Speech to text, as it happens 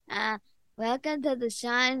Welcome to the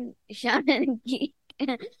Sean and Geek,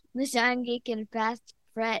 the Sean Geek and Fast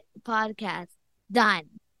Fret podcast. Done.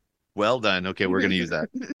 Well done. Okay, we're going to use that.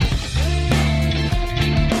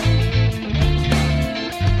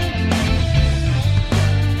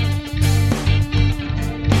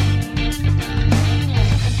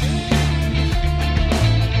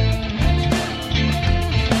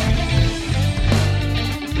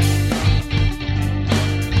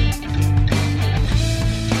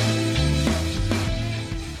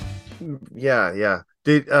 Yeah.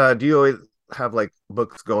 Do you always have like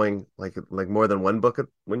books going like more than one book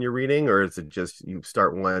when you're reading, or is it just you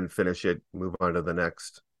start one, finish it, move on to the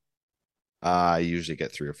next? I usually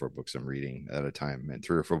get 3 or 4 books I'm reading at a time and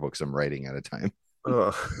 3 or 4 books I'm writing at a time.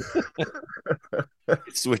 Oh.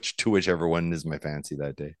 Switch to whichever one is my fancy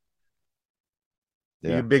that day. Yeah.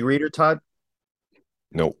 Are you a big reader, Todd?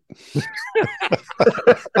 Nope.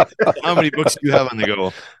 How many books do you have on the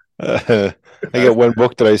go? I got one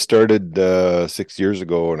book that I started 6 years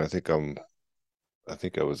ago, and I think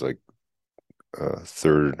I was like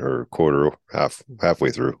third or quarter,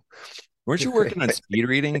 halfway through. Weren't you working on speed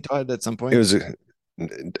reading, Todd, at some point? It was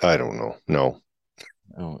I don't know. No.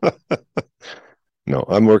 Oh. No,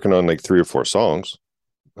 I'm working on like 3 or 4 songs.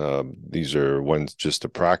 These are ones just to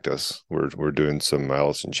practice. We're doing some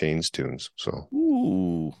Alice in Chains tunes. So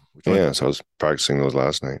Ooh. yeah, so I was practicing those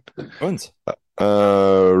last night. Which ones?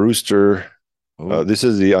 Rooster. Oh. This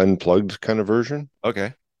is the unplugged kind of version.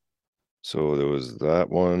 Okay. So there was that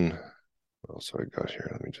one. What else have I got here?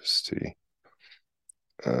 Let me just see.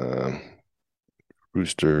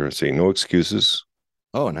 Rooster, say No Excuses.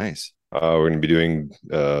 Oh, nice. We're going to be doing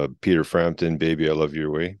Peter Frampton, Baby, I Love Your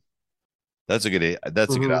Way. That's a good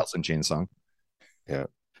Alice in Chains song. Yeah.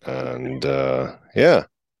 And yeah.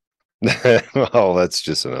 Well, that's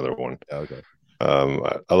just another one. Okay. I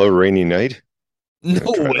Love a Rainy Night.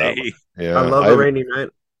 No way. Yeah. I love a rainy night.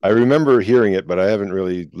 I remember hearing it, but I haven't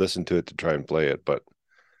really listened to it to try and play it, but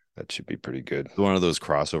that should be pretty good. One of those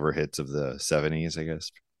crossover hits of the 70s, I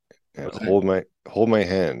guess. Yeah, hold my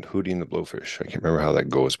hand, Hootie and the Blowfish. I can't remember how that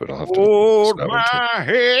goes, but I'll have to hold my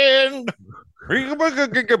hand. Does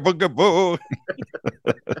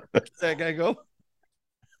that guy go?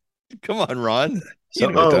 Come on, Ron.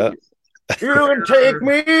 Something like that. You can take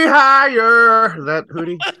me higher. That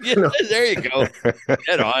Hootie. Yeah, there you go.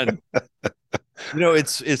 Get on.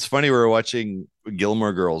 It's funny. We're watching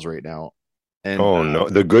Gilmore Girls right now. And no,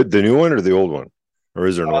 the new one or the old one, or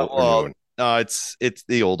is there an old new one? No, it's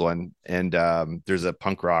the old one. And there's a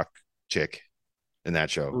punk rock chick in that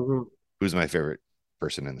show who's my favorite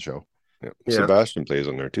person in the show. Yeah. Sebastian plays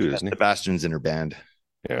on there too, doesn't he? Sebastian's in her band.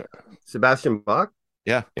 Yeah. Sebastian Bach.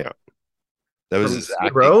 Yeah. That was his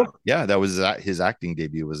acting. Yeah, that was his acting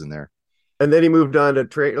debut was in there. And then he moved on to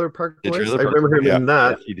Trailer Park Boys. I remember him in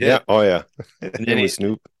that. He did. Yeah. Oh yeah. And then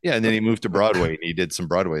Snoop. Yeah, and then he moved to Broadway and he did some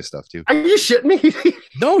Broadway stuff too. Are you shitting me?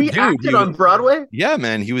 No, he acted on Broadway. Yeah,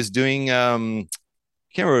 man. He was doing I can't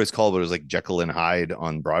remember what it was called, but it was like Jekyll and Hyde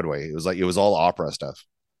on Broadway. It was all opera stuff.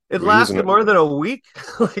 It lasted more than a week.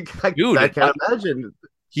 Dude, I can't imagine.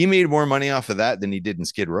 He made more money off of that than he did in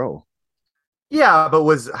Skid Row. Yeah, but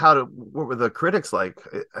what were the critics like?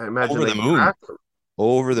 I imagine Over the moon.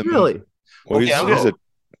 Over the moon. Really? Well, he's a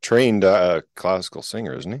trained classical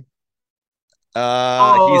singer, isn't he?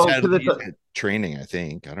 He's had training, I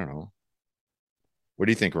think. I don't know. What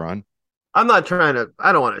do you think, Ron? I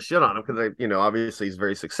don't want to shit on him because obviously he's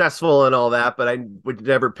very successful and all that, but I would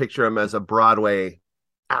never picture him as a Broadway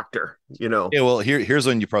actor, Yeah, well, here's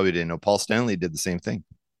one you probably didn't know. Paul Stanley did the same thing.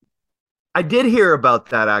 I did hear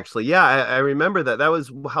about that, actually. Yeah, I remember that. That was,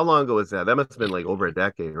 how long ago was that? That must have been like over a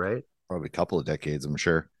decade, right? Probably a couple of decades, I'm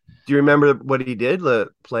sure. Do you remember what he did,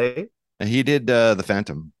 the play? He did The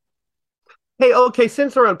Phantom. Hey, okay,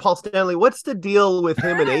 since we're on Paul Stanley, what's the deal with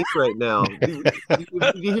him and Ace right now? Did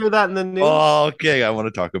you hear that in the news? Oh, okay, I want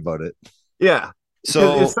to talk about it. Yeah.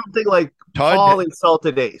 So it's something like Paul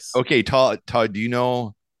insulted Ace. Okay, Todd, do you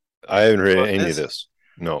know? I haven't heard any of this.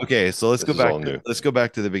 No. Okay, so let's go back. Let's go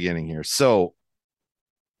back to the beginning here. So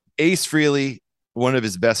Ace Frehley, one of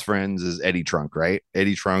his best friends is Eddie Trunk, right?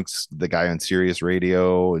 Eddie Trunk's the guy on Sirius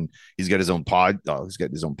Radio, and he's got his own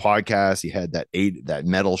podcast. He had that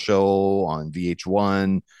metal show on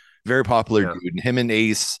VH1. Very popular dude. And him and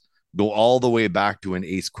Ace go all the way back to when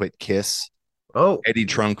Ace quit Kiss. Oh, Eddie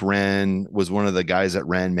Trunk was one of the guys that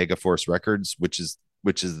ran Megaforce Records, which is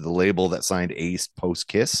the label that signed Ace post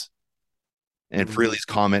Kiss. And Frehley's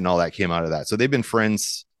comment and all that came out of that. So they've been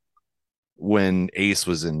friends when Ace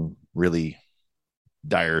was in really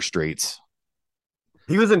dire straits.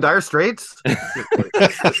 He was in dire straits?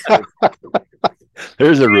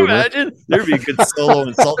 There's a Can you rumor. imagine? There'd be a good solo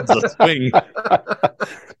in Sultan's Swing.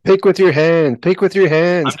 Pick with your hand. Pick with your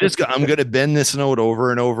hands. I'm gonna bend this note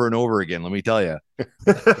over and over and over again. Let me tell you.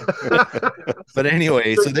 But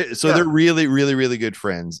anyway, they're really, really, really good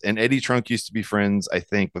friends. And Eddie Trunk used to be friends, I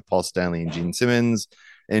think, with Paul Stanley and Gene Simmons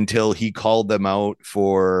until he called them out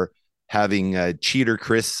for having Cheater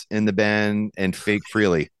Chris in the band and fake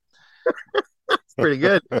Frehley. That's pretty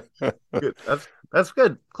good. Good. That's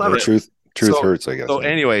good. Clever. Truth hurts, I guess. So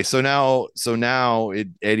anyway, so now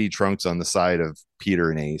Eddie Trunk's on the side of Peter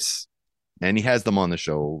and Ace, and he has them on the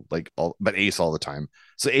show but Ace all the time.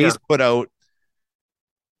 So Ace put out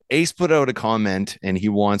a comment, and he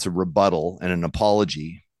wants a rebuttal and an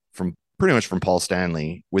apology from Paul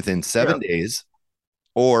Stanley within 7 days,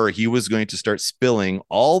 or he was going to start spilling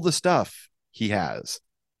all the stuff he has.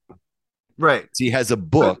 Right. So he has a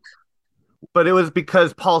book. But it was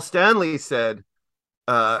because Paul Stanley said,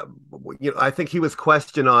 I think he was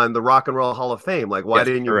questioned on the Rock and Roll Hall of Fame. Like, why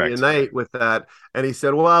didn't you reunite with that? And he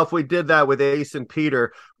said, well, if we did that with Ace and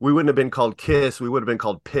Peter, we wouldn't have been called Kiss. We would have been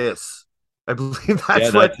called Piss. I believe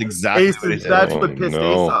that's exactly Ace, that's what pissed Ace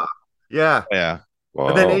off. Yeah. Yeah. Wow.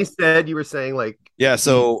 And then Ace said, you were saying like,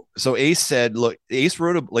 so Ace said, look, Ace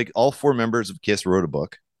wrote all four members of Kiss wrote a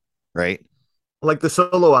book, right? Like the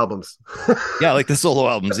solo albums. Yeah, like the solo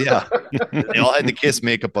albums. Yeah. They all had the Kiss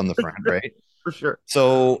makeup on the front, right? For sure.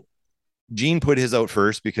 So Gene put his out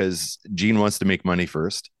first because Gene wants to make money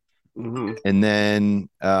first. Mm-hmm. And then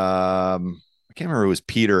I can't remember, it was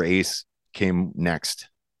Peter Ace came next.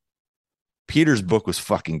 Peter's book was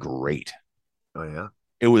fucking great. Oh yeah.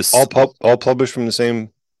 It was all published from the same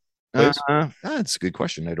place. That's a good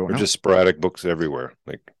question. I don't know. Just sporadic books everywhere.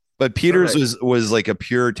 But Peter's was like a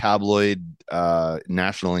pure tabloid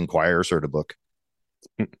National Enquirer sort of book.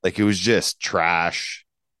 Like it was just trash.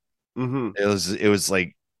 Mm-hmm.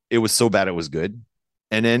 It was so bad it was good.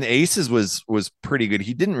 And then Ace's was pretty good.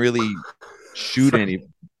 He didn't really shoot any.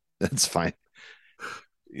 That's fine.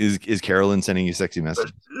 Is Carolyn sending you sexy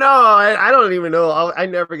messages? No, I don't even know. I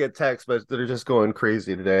never get texts, but they're just going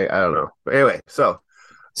crazy today. I don't know. But anyway, so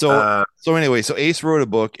Ace wrote a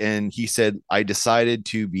book, and he said, I decided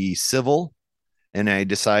to be civil, and I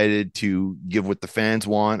decided to give what the fans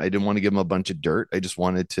want. I didn't want to give them a bunch of dirt. I just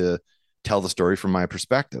wanted to tell the story from my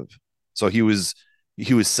perspective. So he was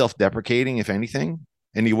self-deprecating, if anything,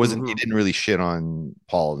 and he wasn't. Mm-hmm. He didn't really shit on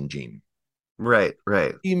Paul and Gene. Right.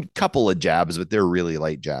 A couple of jabs, but they're really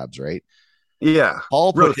light jabs, right? Yeah.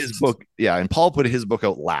 Paul put his book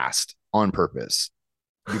out last on purpose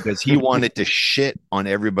because he wanted to shit on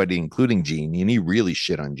everybody, including Gene, and he really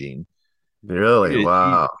shit on Gene. Really?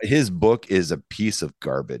 Wow. His book is a piece of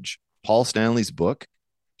garbage. Paul Stanley's book,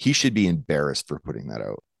 he should be embarrassed for putting that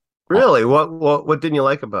out. Really? What didn't you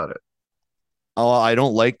like about it? Oh, I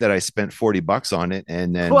don't like that I spent $40 on it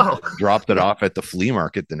and then dropped it off at the flea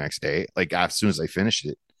market the next day, like as soon as I finished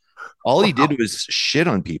it. All he did was shit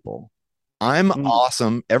on people. I'm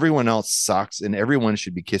awesome. Everyone else sucks, and everyone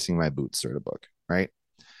should be kissing my boots sort of book, right?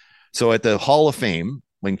 So at the Hall of Fame,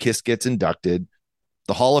 when Kiss gets inducted,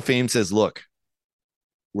 the Hall of Fame says, look,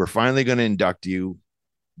 we're finally going to induct you.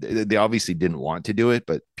 They obviously didn't want to do it,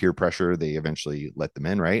 but peer pressure, they eventually let them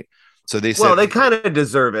in, right? So they said, they kind of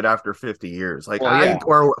deserve it after 50 years,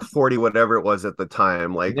 or 40, whatever it was at the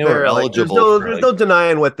time. Like they're eligible. There's no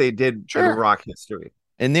denying what they did in rock history.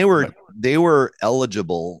 And they were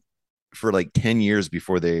eligible for like 10 years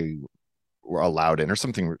before they were allowed in, or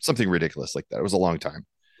something ridiculous like that. It was a long time.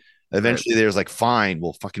 Eventually, there's like, fine,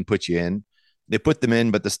 we'll fucking put you in. They put them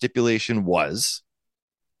in, but the stipulation was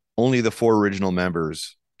only the 4 original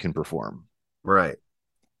members can perform. Right.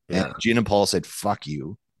 Yeah. And Gene and Paul said, fuck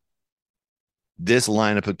you. This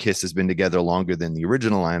lineup of Kiss has been together longer than the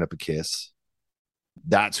original lineup of Kiss.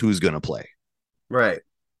 That's who's going to play. Right.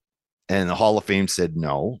 And the Hall of Fame said,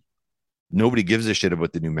 no, nobody gives a shit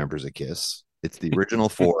about the new members of Kiss. It's the original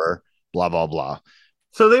 4, blah, blah, blah.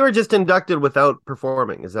 So they were just inducted without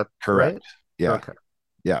performing. Is that correct? Right? Yeah. Okay.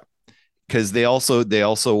 Yeah. Because they also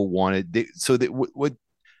wanted,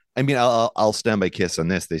 I'll stand by Kiss on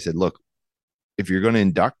this. They said, look, if you're going to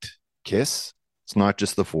induct Kiss, it's not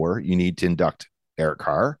just the 4. You need to induct Eric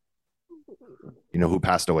Carr, who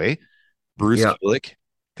passed away, Bruce Kulick,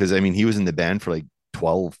 because he was in the band for like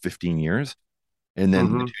 12, 15 years, and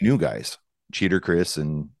then the 2 new guys, Cheater Chris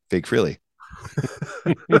and Fake Frehley.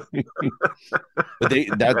 But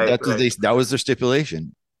that was their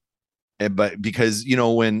stipulation. But because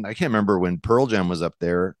when I can't remember when Pearl Jam was up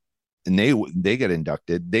there and they got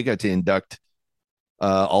inducted, they got to induct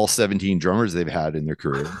all 17 drummers they've had in their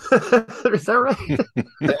career. Is that right?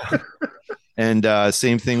 Yeah. And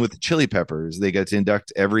same thing with the Chili Peppers. They got to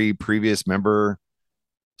induct every previous member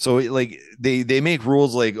So like they make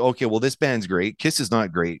rules like, okay, well, this band's great. Kiss is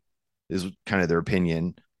not great, is kind of their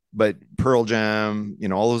opinion. But Pearl Jam,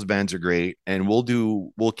 all those bands are great, and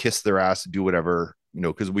we'll kiss their ass, do whatever,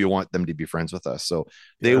 because we want them to be friends with us. So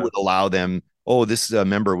they would allow them. Oh, this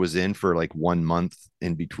member was in for like 1 month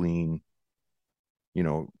in between,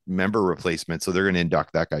 member replacement, so they're going to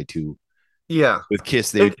induct that guy too. Yeah. With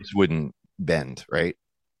Kiss, they just wouldn't bend, right?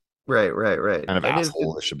 Right. Kind of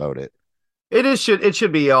asshole-ish about it. It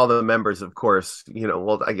should be all the members, of course,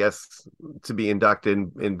 well, I guess to be inducted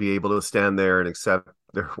and be able to stand there and accept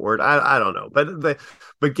their word. I don't know.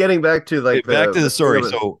 But getting back to the story.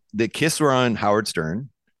 So the Kiss were on Howard Stern.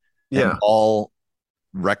 Yeah. And Paul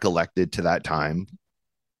recollected to that time.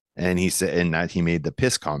 And he said, and that he made the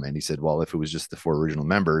piss comment. He said, well, if it was just the 4 original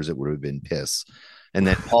members, it would have been piss. And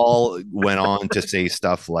then Paul went on to say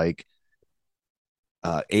stuff like,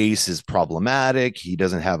 Ace is problematic. He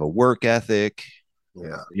doesn't have a work ethic.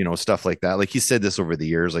 Yeah. Stuff like that. Like he said this over the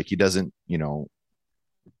years, like he doesn't,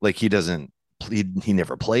 like he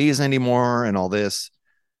never plays anymore and all this.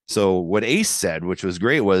 So what Ace said, which was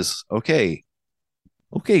great, was okay,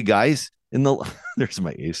 guys, there's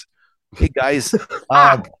my Ace. Hey guys,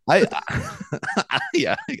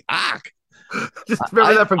 yeah, just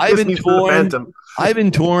remember that from Kiss Me for the Phantom. I've been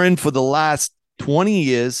touring for the last 20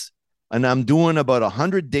 years. And I'm doing about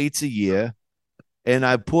 100 dates a year. And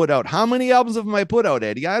I put out, how many albums have I put out,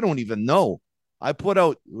 Eddie? I don't even know. I put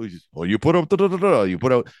out, you put out, you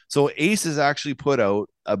put out. So Ace has actually put out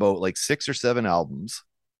about like 6 or 7 albums.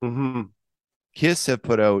 Mm-hmm. Kiss have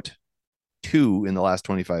put out 2 in the last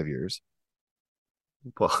 25 years.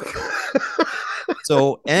 Well.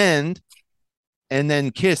 So, and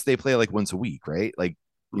then Kiss, they play like once a week, right? Like,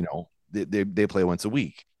 they play once a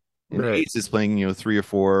week. And right. Ace is playing, 3 or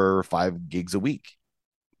 4 or 5 gigs a week.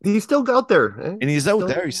 He's still out there. Eh? And he's out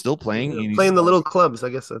there. He's still playing. He's playing the little clubs. I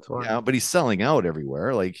guess that's why. Yeah, but he's selling out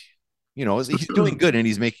everywhere. Like, he's doing good and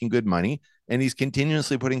he's making good money and he's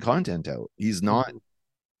continuously putting content out. He's not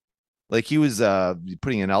like he was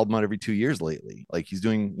putting an album out every 2 years lately. Like he's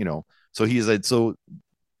doing, so he's like, so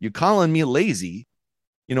you're calling me lazy.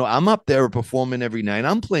 I'm up there performing every night.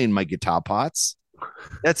 I'm playing my guitar parts.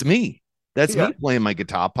 That's me. That's me playing my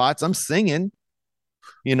guitar parts. I'm singing,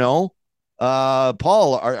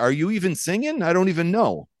 Paul, are you even singing? I don't even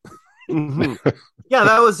know. Mm-hmm. Yeah,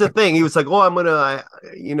 that was the thing. He was like, oh, I'm going to,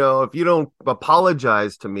 if you don't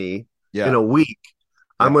apologize to me in a week,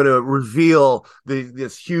 I'm going to reveal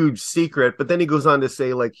this huge secret. But then he goes on to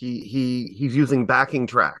say like he's using backing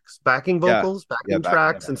vocals,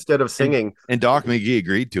 tracks instead of singing. And Doc McGee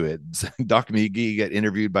agreed to it. Doc McGee got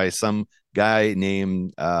interviewed by some guy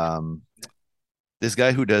named this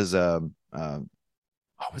guy who does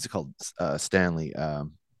what's it called? Stanley.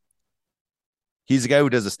 He's the guy who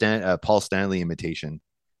does a Paul Stanley imitation,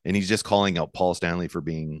 and he's just calling out Paul Stanley for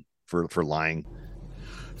being for lying.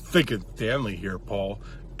 Thinking Stanley here, Paul,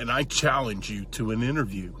 and I challenge you to an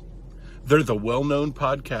interview. They're the well-known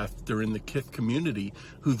podcaster in the Kiss community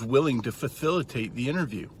who's willing to facilitate the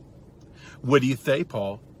interview. What do you say,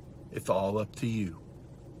 Paul? It's all up to you.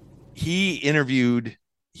 He interviewed.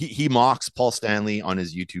 He mocks Paul Stanley on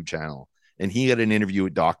his YouTube channel, and he had an interview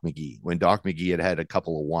with Doc McGee when Doc McGee had a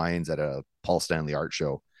couple of wines at a Paul Stanley art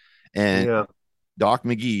show, and Doc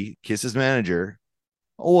McGee, Kiss's manager.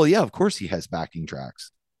 Oh well, yeah, of course he has backing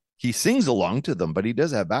tracks. He sings along to them, but he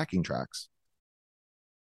does have backing tracks.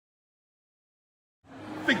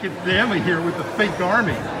 I think it's Stanley here with the fake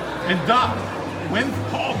army, and Doc. When's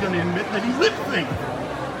Paul going to admit that he lip syncs?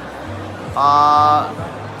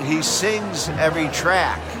 He sings every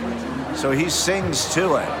track, so he sings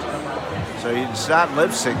to it. So he's not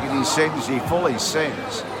lip syncing; he fully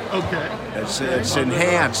sings. Okay. It's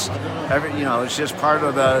enhanced. It's just part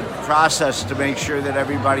of the process to make sure that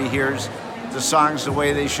everybody hears the songs the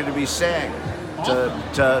way they should be sang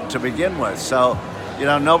to begin with. So,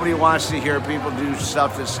 nobody wants to hear people do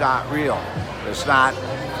stuff that's not real. It's not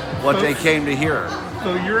what they came to hear.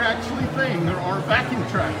 So you're actually saying there are backing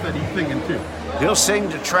tracks that he's singing to? He'll sing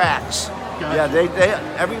to tracks. Gotcha.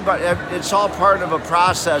 Yeah, everybody. It's all part of a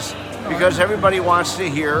process because everybody wants to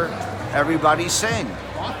hear everybody sing.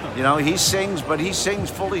 Awesome. He sings, but he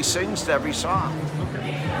fully sings to every song.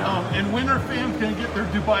 Okay. And when are fans going to get their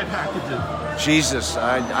Dubai packages? Jesus,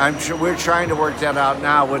 I'm sure we're trying to work that out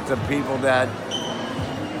now with the people that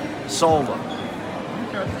sold them.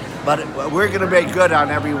 Okay. But we're going to make good on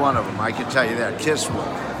every one of them. I can tell you that. Kiss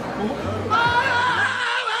will.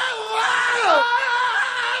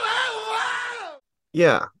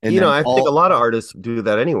 Yeah. And I think a lot of artists do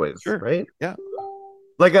that anyways, right? Yeah.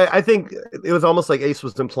 Like I think it was almost like Ace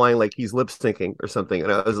was implying like he's lip syncing or something,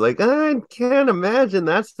 and I was like, I can't imagine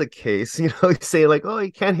that's the case. He's saying like, oh,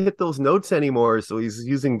 he can't hit those notes anymore, so he's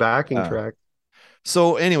using backing track.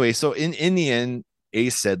 So anyway, so in the end,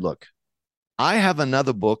 Ace said, "Look, I have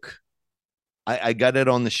another book. I got it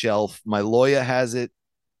on the shelf. My lawyer has it,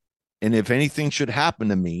 and if anything should happen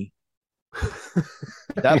to me,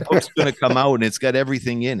 that book's going to come out, and it's got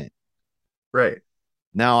everything in it." Right.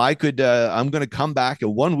 Now I'm going to come back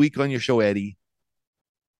in 1 week on your show, Eddie.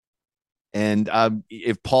 And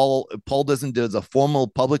if Paul does a formal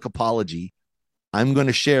public apology, I'm going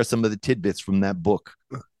to share some of the tidbits from that book.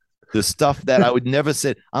 The stuff that I would never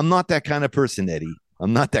say. I'm not that kind of person, Eddie.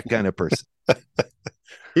 I'm not that kind of person.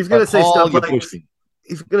 He's going to say stuff like,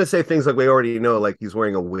 he's going to say things like we already know, like he's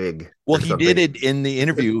wearing a wig. Well, he did it in the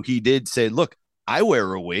interview. He did say, look, I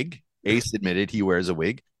wear a wig. Ace admitted he wears a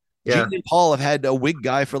wig. Yeah. Gene and Paul have had a wig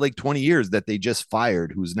guy for like 20 years that they just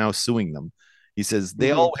fired, who's now suing them. He says,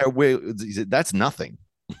 they all wear wigs. He said, that's nothing.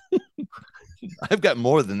 I've got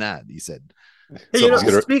more than that, he said. Hey,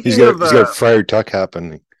 so, he's got Friar Tuck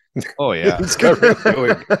happening. Oh, yeah.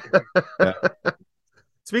 Yeah.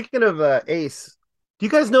 Speaking of Ace, do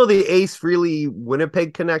you guys know the Ace Frehley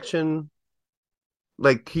Winnipeg connection?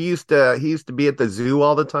 Like he used to be at the zoo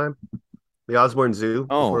all the time, the Osborne Zoo.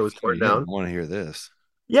 Oh, before it was torn down. I want to hear this.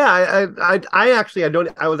 Yeah, I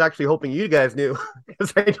was actually hoping you guys knew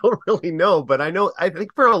because I don't really know, but I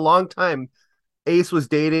think for a long time, Ace was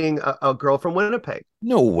dating a girl from Winnipeg.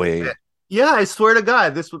 No way. Yeah, I swear to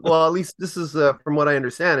God, at least this is from what I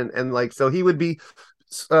understand, and like so he would be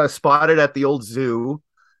spotted at the old zoo,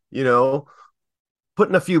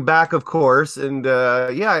 putting a few back, of course, and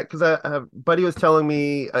because a buddy was telling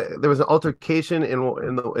me there was an altercation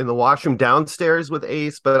in the washroom downstairs with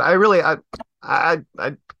Ace, but I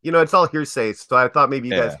it's all hearsay, so I thought maybe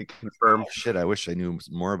you guys could confirm. Oh, shit, I wish I knew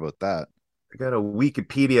more about that. I got a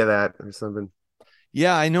Wikipedia that or something.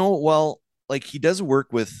 Yeah, I know. Well, like he has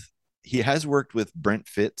worked with Brent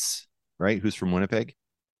Fitz, right? Who's from Winnipeg.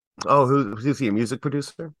 Oh, who's he? A music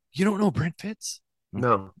producer? You don't know Brent Fitz?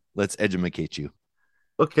 No. Let's educate you.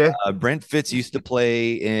 Okay. Brent Fitz used to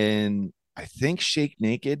play in, I think, Shake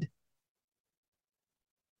Naked,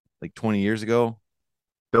 like 20 years ago.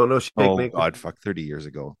 Don't know Shake Naked. Oh, God, 30 years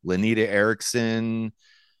ago. Lenita Erickson.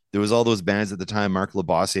 There was all those bands at the time. Mark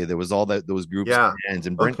Labossiere. There was all those groups and bands.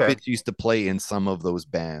 And Brent Fitz used to play in some of those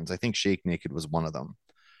bands. I think Shake Naked was one of them.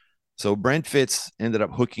 So Brent Fitz ended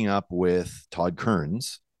up hooking up with Todd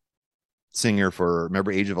Kearns, singer for,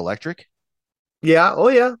 remember Age of Electric? Yeah. Oh,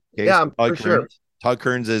 yeah. Okay, yeah, so for sure. Todd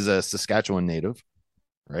Kearns is a Saskatchewan native,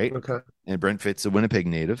 right? Okay. And Brent Fitz, a Winnipeg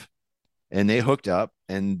native. And they hooked up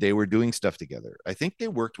and they were doing stuff together. I think they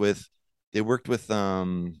worked with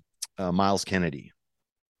Miles Kennedy.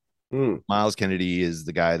 Miles Kennedy is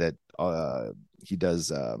the guy that he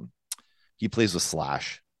plays with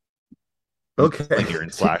Slash. Okay. You're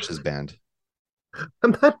in Slash's band.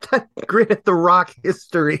 I'm not that great at the rock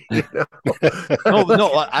history. No,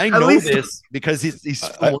 I know this because he's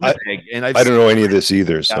from Winnipeg, and I don't know any of this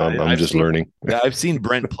either, so I'm just learning. Yeah, I've seen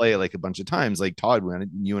Brent play like a bunch of times, like Todd. When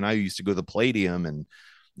you and I used to go to the Palladium and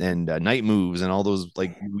Night Moves and all those,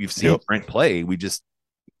 like we've seen Brent play. We just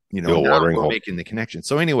we're making the connection.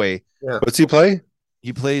 So anyway, what's he play?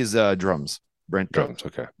 He plays drums. Brent drums.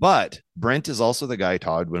 Okay, but Brent is also the guy,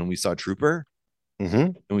 Todd, when we saw Trooper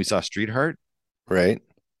and we saw Streetheart. Right.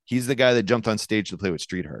 He's the guy that jumped on stage to play with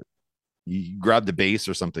Streetheart. He grabbed the bass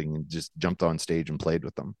or something and just jumped on stage and played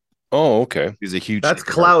with them. Oh, okay. He's a huge. That's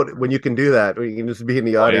clout when you can do that. When you can just be in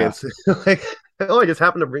the audience. Like, I just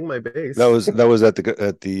happened to bring my bass. That was at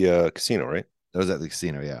the casino, right? That was at the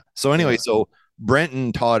casino, yeah. So anyway, so Brent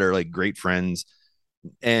and Todd are like great friends,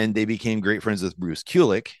 and they became great friends with Bruce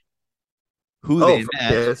Kulick, who they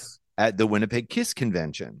met at the Winnipeg Kiss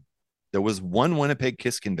convention. There was one Winnipeg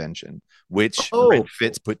Kiss convention, which Brent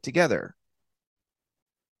Fitz put together.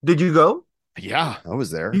 Did you go? Yeah, I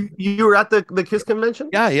was there. You were at the Kiss convention?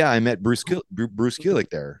 Yeah. I met Bruce Kulick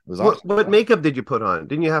there. It was awesome. What makeup did you put on?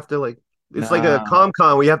 Didn't you have to like? It's like a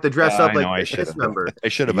Comic-Con where you have to dress up like a Kiss member. I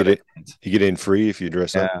should have. You get in free if you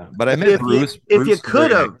dress up. But I met Bruce. If you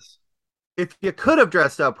could have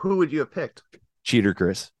dressed up, who would you have picked? Cheater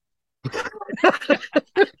Chris.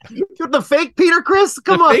 The fake Peter Chris?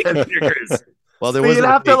 Come on. Well, there was you'd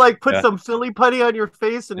have to like put some silly putty on your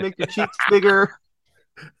face and make your cheeks bigger.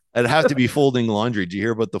 It'd have to be folding laundry. Did you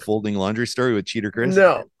hear about the folding laundry story with Cheater Chris?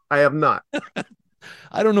 No, I have not.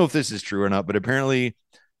 I don't know if this is true or not, but apparently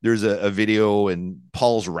there's a video and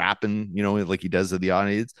Paul's rapping, like he does to the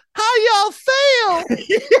audience. How y'all feel?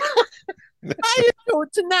 How you doing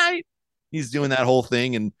tonight? he's doing that whole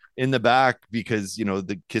thing, and in the back, because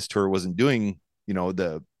the Kiss tour wasn't doing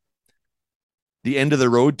the end of the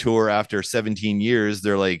road tour after 17 years,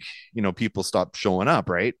 they're like, people stopped showing up,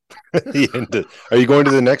 right? Are you going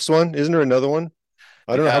to the next one? Isn't there another one?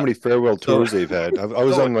 I don't know how many farewell tours they've had. I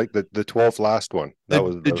was on like the 12th last one.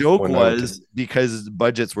 The joke was because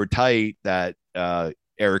budgets were tight that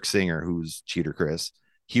Eric Singer, who's Cheater Chris,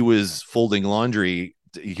 he was folding laundry.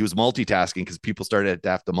 He was multitasking because people started to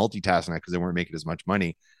have to multitask now because they weren't making as much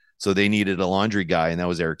money. So they needed a laundry guy, and that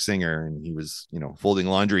was Eric Singer, and he was, folding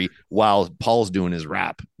laundry while Paul's doing his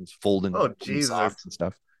rap. He's folding socks and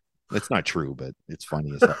stuff. It's not true, but it's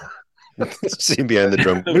funny as hell. See behind the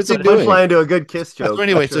drum. What is he doing? Flying to a good Kiss joke. So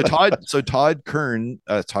anyway, Todd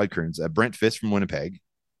Kearns, Brent Fist from Winnipeg,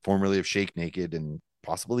 formerly of Shake Naked and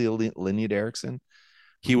possibly Lynyrd Erickson.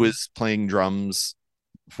 He was playing drums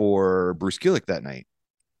for Bruce Kulick that night.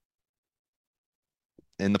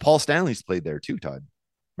 And the Paul Stanleys played there too, Todd.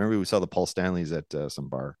 Remember we saw the Paul Stanleys at some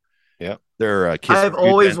bar. Yeah. They're Kiss. I've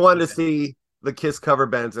always wanted to see the Kiss cover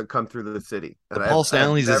bands that come through the city. The Paul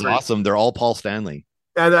Stanleys is awesome. They're all Paul Stanley.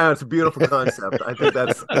 And it's a beautiful concept. I think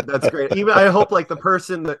that's great. Even I hope like the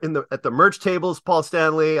person at the merch table is Paul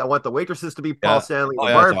Stanley. I want the waitresses to be Paul Stanley. The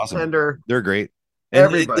bartender. Awesome. They're great. And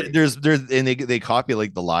everybody. They copy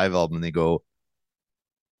like the live album, and they go,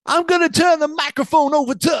 "I'm gonna turn the microphone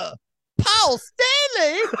over to Paul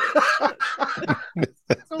Stanley."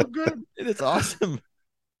 So good. It's awesome.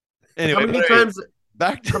 Anyway, how many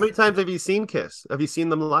times have you seen Kiss? Have you seen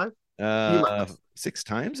them live? 6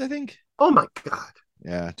 times, I think. Oh my God.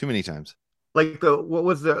 Yeah, too many times. Like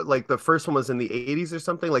the first one was in the 80s or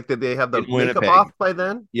something? Like, did they have the makeup off by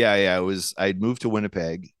then? Yeah. It was. I'd moved to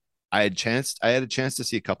Winnipeg. I had a chance to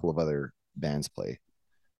see a couple of other bands play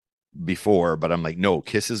before, but I'm like, no,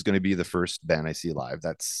 Kiss is going to be the first band I see live.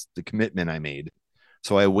 That's the commitment I made.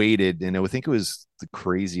 So I waited, and I think it was the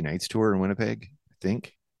Crazy Nights tour in Winnipeg. I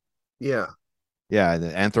think. Yeah.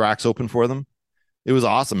 The Anthrax opened for them. It was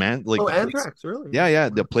awesome, man. Like, Anthrax, really? Yeah.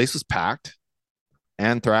 The place was packed.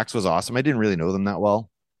 Anthrax was awesome. I didn't really know them that well.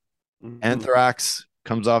 Mm-hmm. Anthrax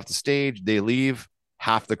comes off the stage. They leave.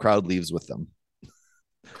 Half the crowd leaves with them.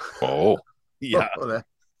 Oh, yeah.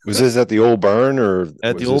 Was this at the old barn or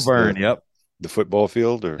at the old barn? Yep. The football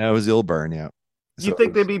field, or that was the old barn. Yeah. You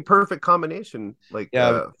think they'd be perfect combination, like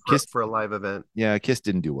Kiss for a live event? Yeah, Kiss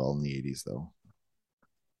didn't do well in the 80s though.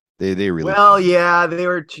 They really they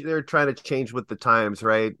were trying to change with the times,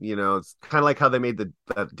 right? It's kind of like how they made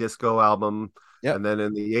that disco album. Yep. And then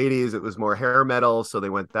in the 80s it was more hair metal, so they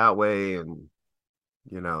went that way, and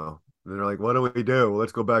they're like, what do we do? Well,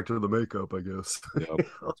 let's go back to the makeup, I guess. Yep.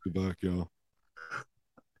 Let's go back, yeah.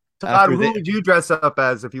 Todd, who would you dress up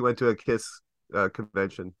as if you went to a Kiss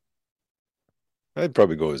convention? I'd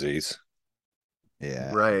probably go as Ace.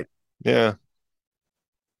 Yeah. Right. Yeah.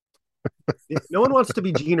 No one wants to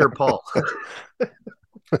be Gene or Paul.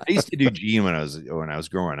 I used to do Gene when I was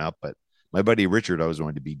growing up, but my buddy Richard always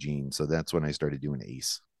wanted to be Gene, so that's when I started doing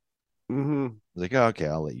Ace. Mm-hmm. I was like, oh, okay,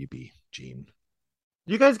 I'll let you be Gene.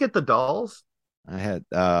 You guys get the dolls? I had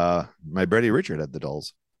my buddy Richard had the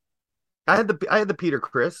dolls. I had the Peter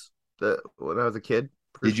Criss when I was a kid.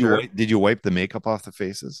 Did you wipe the makeup off the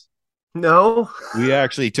faces? No. We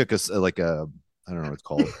actually took I don't know what it's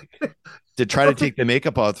called, to try to take the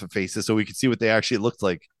makeup off the faces so we could see what they actually looked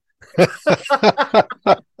like.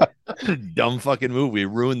 Dumb fucking move. We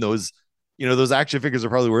ruined those. Those action figures are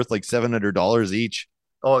probably worth like $700 each.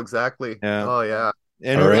 Oh, exactly. Yeah. Oh, yeah.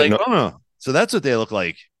 And we're like, oh, so that's what they look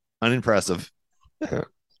like. Unimpressive. Yeah.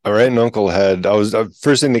 Our aunt and uncle had.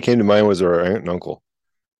 First thing that came to mind was our aunt and uncle,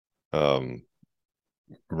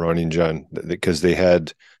 Ronnie and John, because they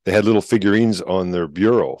had little figurines on their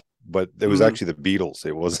bureau, but it was actually the Beatles.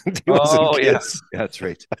 It wasn't. Yes, that's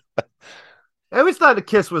right. I always thought the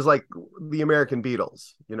Kiss was like the American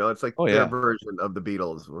Beatles. It's like their version of the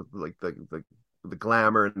Beatles, with like the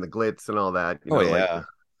glamour and the glitz and all that. Like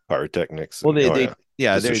pyrotechnics. Well,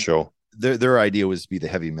 it's a show. Their idea was to be the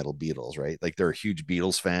heavy metal Beatles, right? Like they're a huge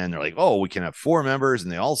Beatles fan. They're like, oh, we can have 4 members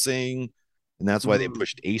and they all sing, and that's why they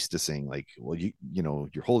pushed Ace to sing. Like, well,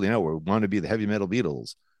 you're holding out. We want to be the heavy metal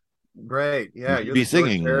Beatles, right? Yeah, you're be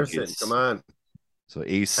singing. Come on. So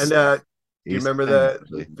Ace. And do you remember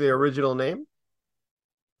the original name?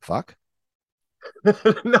 Fuck. No,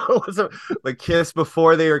 it wasn't like Kiss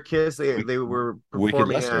before they were Kiss. They were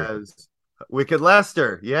performing as Wicked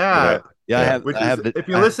Lester. Yeah. If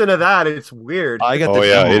you listen to that, it's weird.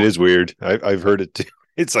 It is weird. I've heard it too.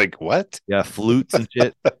 It's like, what? Yeah, flutes and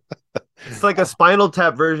shit. It's like a Spinal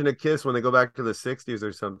Tap version of Kiss when they go back to the 60s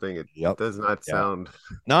or something. It does not sound.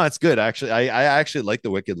 No, it's good. Actually, I actually like the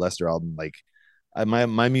Wicked Lester album. Like,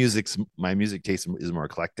 my music taste is more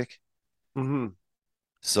eclectic. Mm-hmm.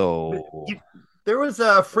 So there was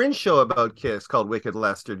a Fringe show about Kiss called Wicked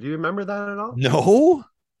Lester. Do you remember that at all? no.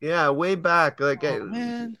 Yeah, way back. Like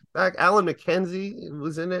Man. back, Alan McKenzie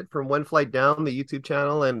was in it from One Flight Down, the YouTube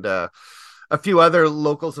channel, and a few other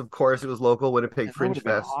locals. Of course, it was local Winnipeg Fringe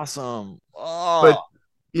Fest. Awesome. Oh. But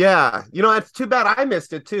yeah, it's too bad I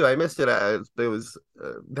missed it too. I missed it. It was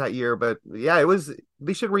that year, but yeah, it was.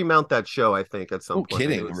 They should remount that show, I think, at some point. No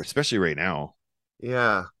kidding, especially right now.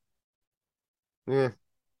 Yeah. Yeah.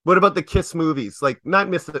 What about the Kiss movies? Like not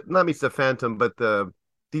Miss the Phantom, but the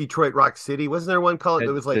Detroit Rock City. Wasn't there one called? It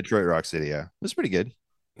was like Detroit Rock City. Yeah, it was pretty good.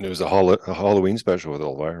 It was a Halloween special with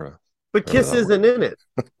Elvira. But Kiss isn't in it.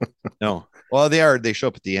 No. Well, they are. They show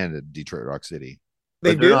up at the end of Detroit Rock City.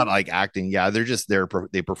 They're not like acting. Yeah, they're just there.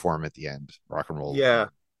 They perform at the end. Rock and roll. Yeah.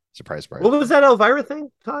 Surprise party. What was that Elvira thing,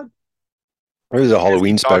 Todd? It was a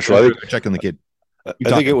Halloween special. I think checking the kid. I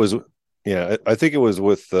think it was. Yeah, I think it was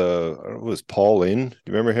with it was Paul Lynn. Do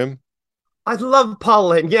you remember him? I love Paul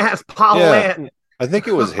Lynn. Yes, Paul Lynn. I think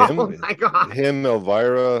it was him. Oh my God. Him,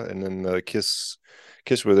 Elvira, and then Kiss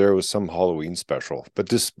were there. It was some Halloween special.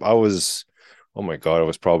 But I was, oh my God, I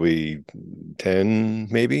was probably 10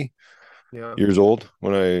 maybe years old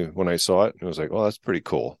when I saw it. And I was like, oh, that's pretty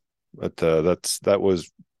cool. But that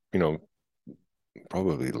was,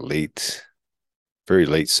 probably very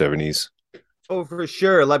late 70s. Oh, for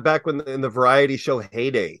sure. Like back when in the variety show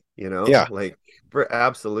heyday, Yeah. Like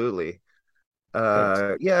absolutely.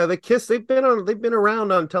 The Kiss, they've been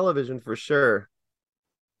around on television for sure.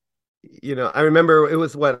 I remember it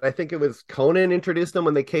was I think it was Conan introduced them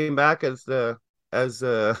when they came back as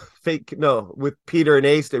with Peter and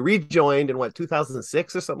Ace. They rejoined in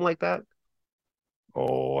 2006 or something like that.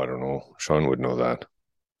 Oh, I don't know. Sean would know that.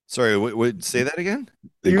 Sorry, would say that again?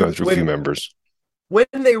 They've gone through a few members. When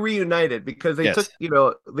they reunited, because they took,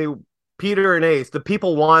 Peter and Ace, the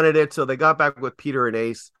people wanted it, so they got back with Peter and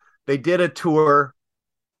Ace. They did a tour,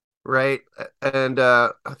 right? And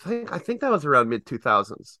I think that was around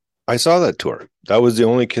mid-2000s. I saw that tour. That was the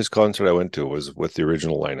only Kiss concert I went to, was with the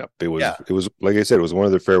original lineup. It was like I said, it was one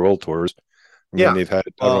of their farewell tours. They've had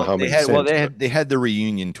I don't know how many. They had the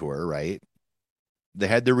reunion tour, right? They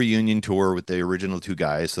had the reunion tour with the original two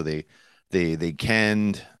guys, so they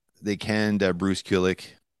canned Bruce Kulick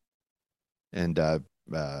and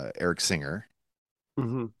Eric Singer.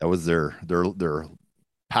 Mm-hmm. That was their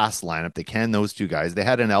past lineup. They canned those two guys. They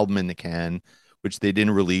had an album in the can, which they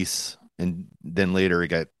didn't release, and then later it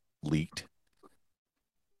got leaked.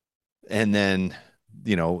 And then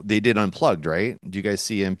they did Unplugged, right? Do you guys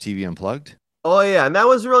see MTV Unplugged? Oh yeah, and that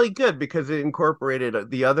was really good because it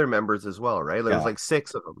incorporated the other members as well, right? There was like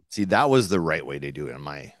 6 of them. See, that was the right way to do it, in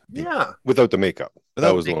my opinion. Yeah, without the makeup.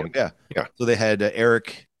 That was the one. Yeah. So they had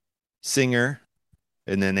Eric Singer,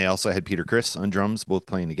 and then they also had Peter Criss on drums, both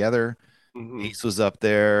playing together. Mm-hmm. Ace was up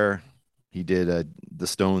there. He did the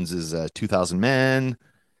Stones' 2000 Men.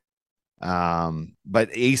 But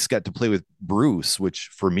Ace got to play with Bruce,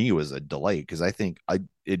 which for me was a delight, because I think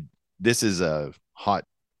this is a hot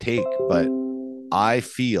take, but I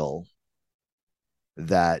feel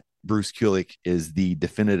that Bruce Kulick is the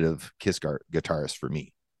definitive Kiss guitarist for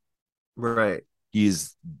me. Right.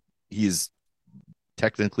 He's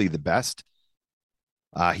technically the best.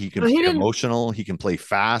 He can play emotional. He can play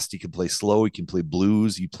fast. He can play slow. He can play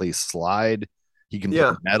blues. He plays slide. He can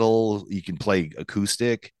play metal. He can play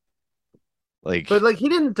acoustic. But he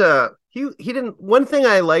didn't. He didn't. One thing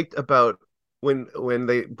I liked about when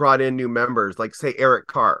they brought in new members, like say Eric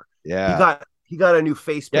Carr. Yeah. He got a new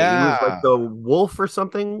face paint. He was like the wolf or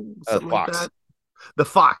something like that. The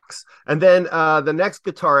fox. And then the next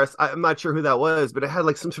guitarist, I'm not sure who that was, but it had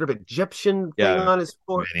like some sort of Egyptian thing on his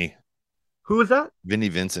forehead. Vinny. Who was that? Vinny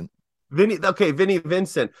Vincent. Vinny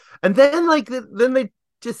Vincent. And then then they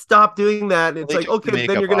just stopped doing that. And it's like, okay,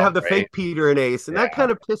 then you're gonna have the fake Peter and Ace. And that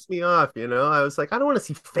kind of pissed me off, I was like, I don't want to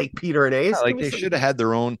see fake Peter and Ace. They should have had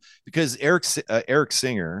their own, because Eric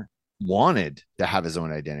Singer wanted to have his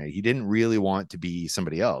own identity. He didn't really want to be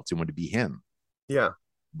somebody else. He wanted to be him. Yeah.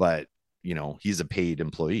 But he's a paid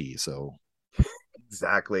employee, so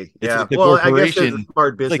exactly. It's yeah. like Well, I guess it's a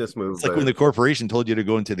smart business move. It's like when the corporation told you to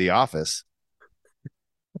go into the office.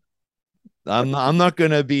 I'm not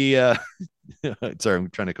gonna be sorry, I'm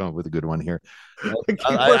trying to come up with a good one here.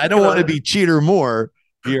 I don't want to be Cheater Moore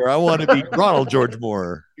here. I want to be Ronald George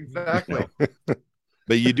Moore. Exactly.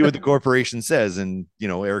 But you do what the corporation says, and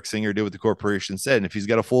Eric Singer did what the corporation said. And if he's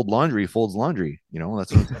got to fold laundry, he folds laundry.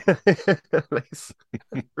 That's what I'm saying. Nice.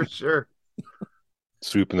 For sure.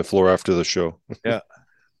 Sweeping the floor after the show.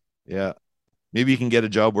 Yeah. Maybe you can get a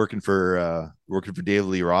job working for David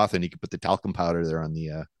Lee Roth, and you can put the talcum powder there on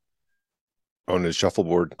his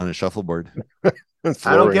shuffleboard. On his shuffleboard.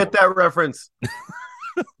 I don't get that reference.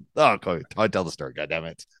 Oh, I'll tell the story. God damn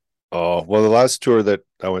it. Oh, well, the last tour that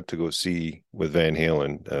I went to go see with Van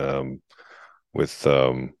Halen,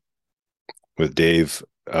 with Dave,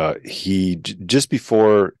 he just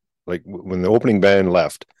before, like when the opening band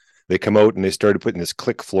left, they come out and they started putting this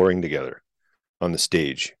click flooring together on the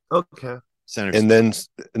stage. Okay.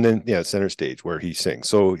 Center stage where he sings.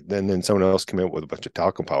 So then someone else came out with a bunch of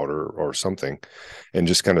talcum powder or something, and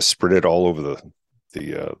just kind of spread it all over the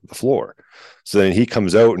floor. So then he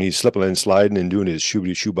comes out and he's slipping and sliding and doing his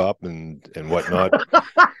shoobity shoo bop and whatnot.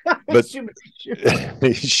 But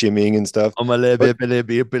he's shimmying and stuff.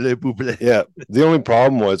 Yeah. The only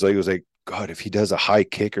problem was he was like, God, if he does a high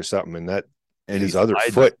kick or something and his other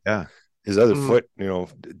foot,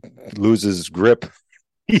 loses grip,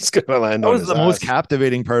 he's gonna land. That was the most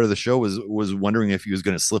captivating part of the show. Was wondering if he was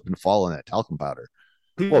going to slip and fall on that talcum powder.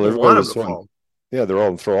 Well, everyone was fall. Yeah, they're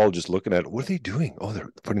all just looking at it. What are they doing? Oh, they're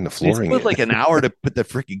putting the flooring. It took like an hour to put the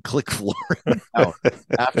freaking click flooring out.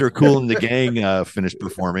 After Kool and the Gang finished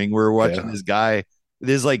performing, we're watching this guy.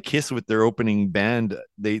 There's like Kiss with their opening band.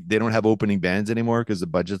 They don't have opening bands anymore because the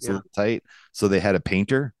budget's a little tight. So they had a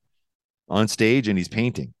painter on stage and he's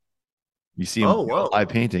painting. You see him live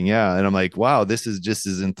painting, and I'm like, wow, this is just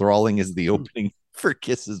as enthralling as the opening for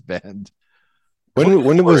Kiss's band.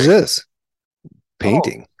 When was this?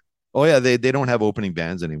 Painting. Oh yeah, they don't have opening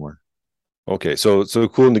bands anymore. Okay, so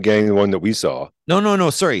Kool and the Gang, the one that we saw. No,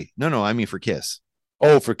 sorry, no, I mean for Kiss.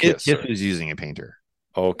 Oh, for Kiss. Kiss is using a painter.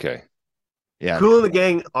 Okay. Yeah. Kool and the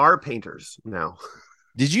Gang are painters now.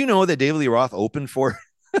 Did you know that David Lee Roth opened for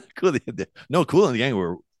Kool and the Gang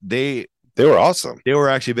were They were awesome. They were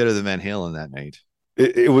actually better than Van Halen that night.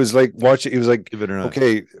 It was like watching. It was like, give it or not.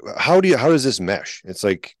 Okay, how does this mesh? It's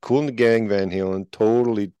like Kool and the Gang, Van Halen,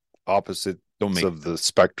 totally opposite of the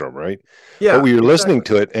spectrum, right? Yeah. But we were listening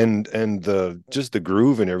to it, and the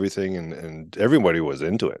groove and everything, and everybody was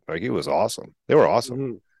into it. Like, it was awesome. They were awesome.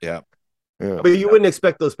 Mm-hmm. Yeah. But you wouldn't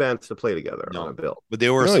expect those bands to play together on a bill. But they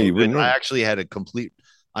were. I actually had a complete.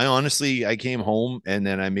 I came home and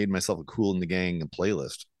then I made myself a Kool and the Gang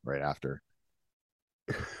playlist right after.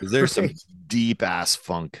 There's some deep ass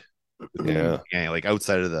funk. Yeah. Like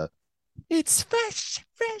outside of it's fresh.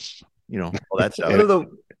 All that stuff. One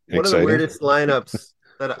of the weirdest lineups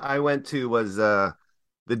that I went to was the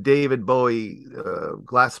David Bowie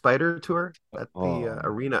Glass Spider tour at the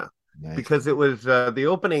arena. Nice. Because it was the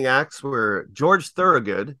opening acts were George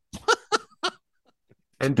Thorogood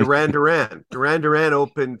and Duran Duran. Duran Duran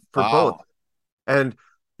opened for both. And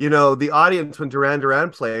the audience when Duran Duran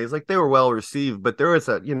plays, like, they were well received, but there was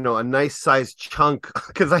a nice sized chunk,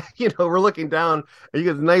 because we're looking down and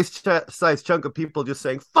you get a nice sized chunk of people just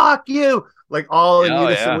saying "fuck you," like all in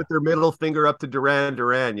unison with their middle finger up to Duran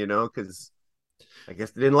Duran, because I guess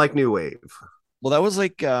they didn't like new wave. Well, that was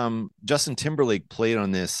like Justin Timberlake played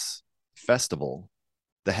on this festival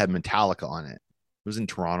that had Metallica on it. It was in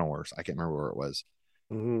Toronto, or I can't remember where it was.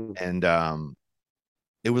 Mm-hmm. And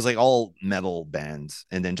it was like all metal bands,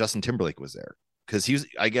 and then Justin Timberlake was there because he was,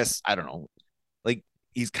 I guess, I don't know, like,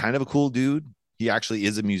 he's kind of a cool dude. He actually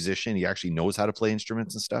is a musician. He actually knows how to play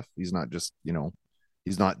instruments and stuff. He's not just,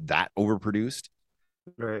 he's not that overproduced.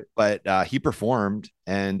 Right. But he performed,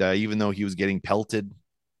 and even though he was getting pelted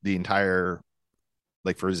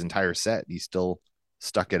for his entire set, he still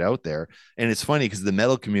stuck it out there. And it's funny because the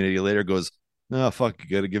metal community later goes, "No, fuck,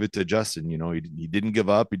 you got to give it to Justin. He didn't give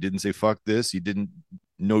up. He didn't say fuck this. He didn't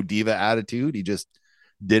no diva attitude. He just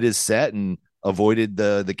did his set and avoided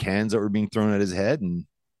the cans that were being thrown at his head, and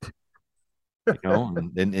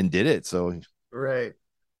and did it." So right.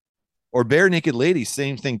 Or Bare Naked Ladies,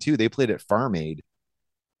 same thing too. They played at Farm Aid,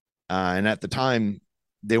 and at the time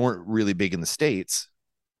they weren't really big in the States.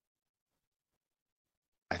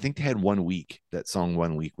 I think they had 1 week. That song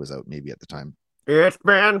 1 week was out maybe at the time. It's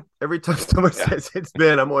been. Every time someone says it's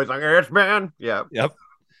been, I'm always like, it's been. Yeah. Yep.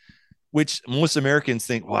 Which most Americans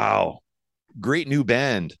think, wow, great new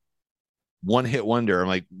band, one hit wonder. I'm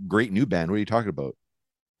like, great new band. What are you talking about?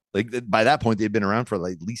 Like, by that point, they'd been around for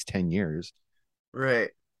like at least 10 years.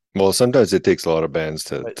 Right. Well, sometimes it takes a lot of bands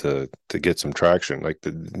to get some traction. Like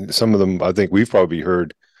some of them, I think we've probably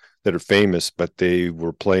heard that are famous, but they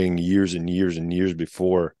were playing years and years and years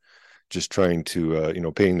before, just trying to,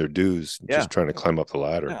 paying their dues, just trying to climb up the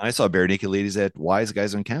ladder. Yeah, I saw Bare Naked Ladies at Wise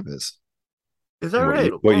Guys on Campus. Is that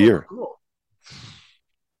right? What year? Cool.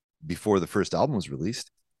 Before the first album was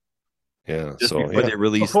released. Yeah. Just before they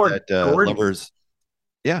released that Lovers.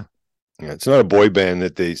 Yeah. Yeah, it's not a boy band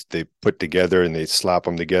that they put together and they slap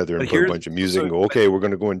them together and put a bunch of music and go, okay, we're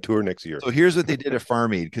going to go on tour next year. So here's what they did at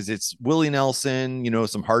Farm Aid, because it's Willie Nelson,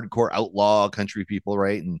 some hardcore outlaw country people,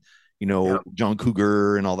 right? And John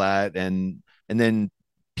Cougar and all that, and then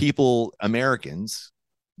people, Americans,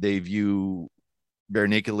 they view Bare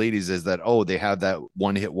Naked Ladies as that, they have that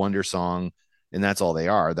one hit wonder song, and that's all they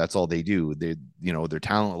are. That's all they do. They're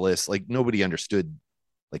talentless. Like nobody understood,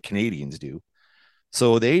 like Canadians do.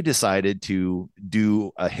 So they decided to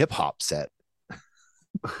do a hip hop set.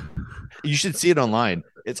 You should see it online.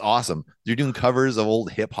 It's awesome. They're doing covers of old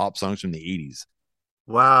hip hop songs from the 80s.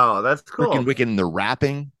 Wow, that's cool. Freaking wicked. And they're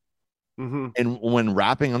rapping. Mm-hmm. And when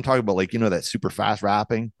rapping, I'm talking about like, that super fast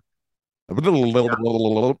rapping.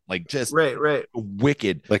 Like just right.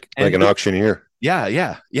 Wicked. Like an auctioneer. Yeah.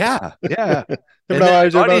 And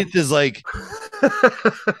the audience is like,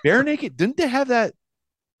 Bare Naked, didn't they have that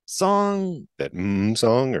song? That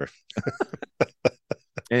song? Or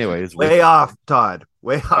anyways, way off, Todd.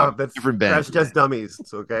 Way off. That's different band. That's just dummies.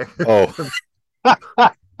 It's okay. Oh.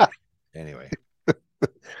 Anyway.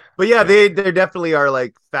 But yeah, they definitely are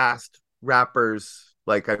like fast rappers.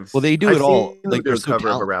 Like they do it all. Like they're so cover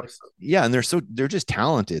of a rap song. Yeah, and they're just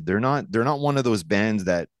talented. They're not one of those bands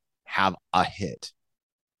that have a hit.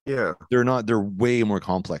 Yeah. They're way more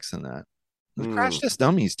complex than that. Crash Test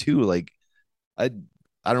Dummies too. Like I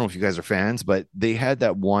don't know if you guys are fans, but they had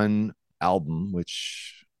that one album,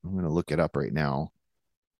 which I'm gonna look it up right now.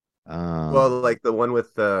 Well, like the one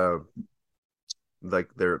with like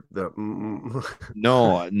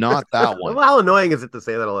no, not that one. Well, how annoying is it to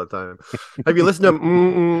say that all the time? Have you listened to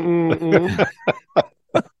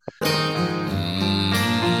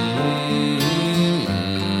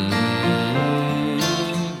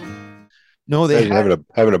No, they having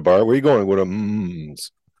a bar. Where are you going with a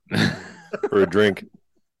for a drink?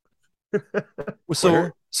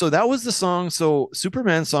 So that was the song. So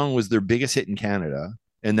Superman song was their biggest hit in Canada,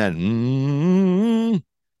 and then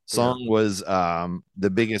song was the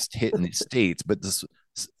biggest hit in the States. But this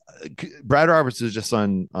Brad Roberts was just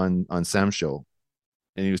on Sam's show,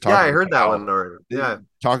 and he was talking. Yeah, I heard that one already. Yeah,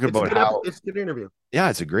 talking about how it's a good interview. Yeah,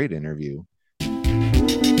 it's a great interview.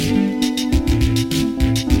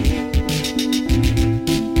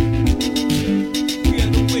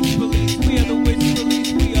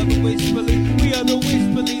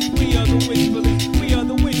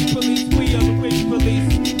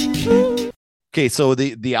 Okay, so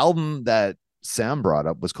the album that Sam brought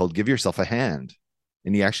up was called Give Yourself a Hand,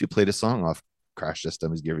 and he actually played a song off Crash Test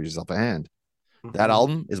Dummies, Give Yourself a Hand. Mm-hmm. That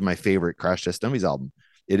album is my favorite Crash Test Dummies album.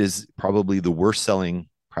 It is probably the worst selling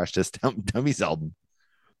Crash Test Dummies album,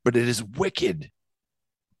 but it is wicked.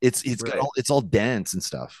 It's all dance and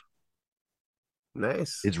stuff.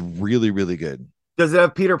 Nice. It's really, really good. Does it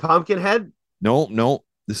have Peter Pumpkinhead? No.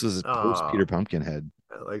 This is post Peter Pumpkinhead.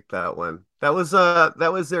 I like that one. That was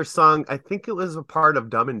their song. I think it was a part of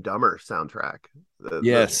Dumb and Dumber soundtrack.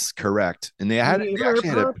 Yes, correct. And they actually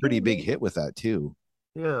had a pretty big hit with that too.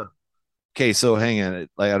 Yeah. Okay, so hang on.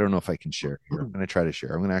 Like I don't know if I can share here. I'm gonna try to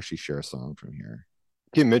share. I'm gonna actually share a song from here.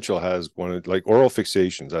 Kim Mitchell has one of like Oral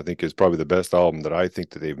Fixations, I think is probably the best album that I think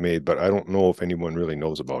that they've made, but I don't know if anyone really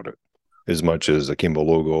knows about it as much as Akimbo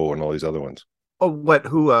Logo and all these other ones. Oh, what?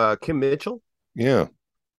 Who? Kim Mitchell? Yeah.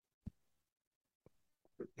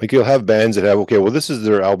 Like you'll have bands that have, this is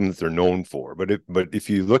their album that they're known for. But if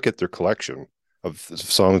you look at their collection of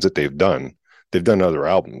songs that they've done other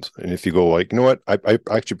albums. And if you go like, you know what, I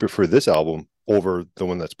actually prefer this album over the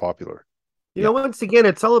one that's popular. You know, once again,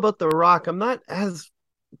 it's all about the rock. I'm not as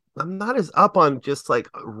up on just like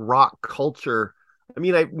rock culture. I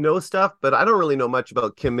mean, I know stuff, but I don't really know much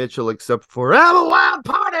about Kim Mitchell except for "Have a Wild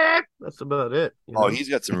Party." That's about it. Oh, he's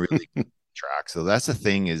got some really good tracks. So that's the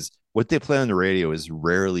thing is what they play on the radio is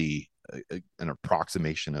rarely an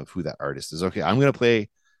approximation of who that artist is. Okay, I'm gonna play.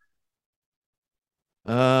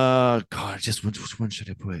 Just which one should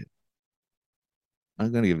I put?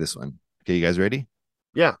 I'm gonna give this one. Okay, you guys ready?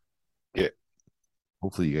 Yeah. Yeah.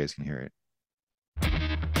 Hopefully, you guys can hear it.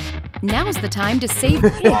 Now's the time to save.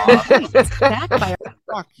 Back by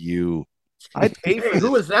Fuck you. I paid for.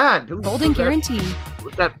 Who was that? Golden Guarantee.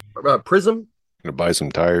 Was that Prism? Gonna buy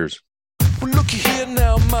some tires. Well, looky here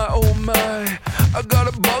now, my oh my. I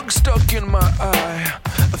got a bug stuck in my eye.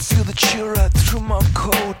 I feel the chill right through my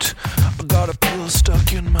coat. I got a pill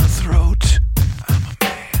stuck in my throat. I'm a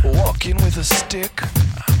man. Walking with a stick. I'm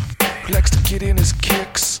a man. Who likes to get in his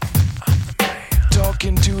kicks. I'm the man.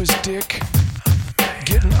 Talking to his dick.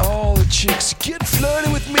 Getting all the chicks, you get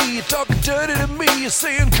flirty with me, you're talking dirty to me, you're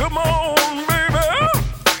saying, come on, baby.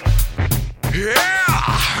 Yeah,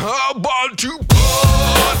 I want to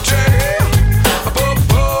party,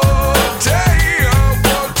 party.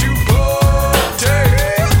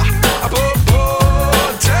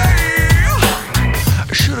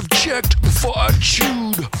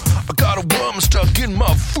 in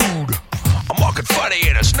my food. I'm walking funny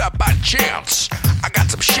and it's not by chance. I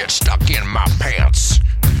got some shit stuck in my pants.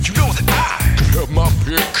 You know that I can have my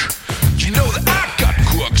pick. You know that I got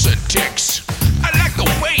crooks and ticks. I like the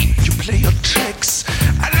way you play your tricks.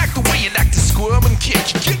 I like the way you like to squirm and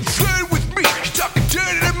kick. You're getting flirted with me. You're talking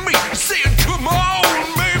dirty to me. I'm saying, come on,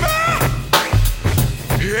 baby.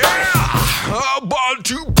 Yeah, I'm about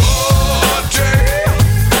to party.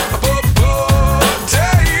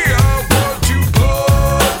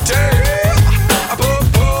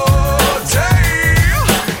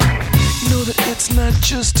 It's not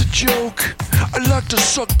just a joke. I like to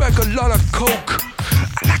suck back a lot of coke.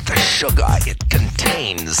 I like the sugar it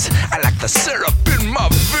contains. I like the syrup in my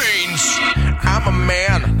veins. I'm a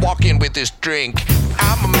man walking with his drink.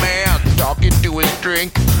 I'm a man talking to his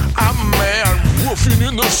drink. I'm a man woofing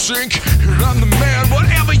in the sink. And I'm the man,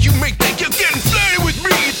 whatever you may think. You're getting flirty with me.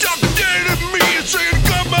 You're talking dirty to me. You're saying,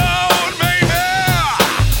 come on, baby.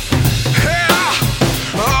 Yeah,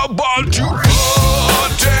 I'm about to party.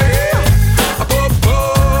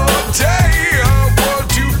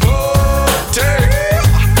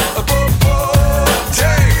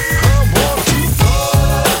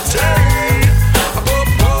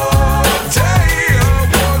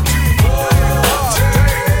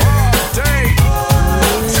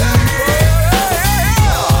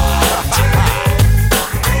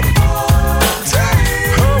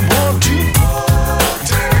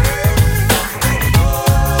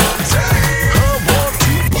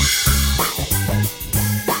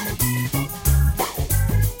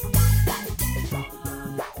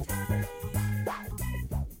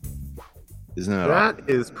 That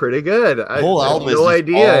is pretty good. The whole album is no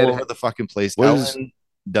idea. all over the fucking place. Ellen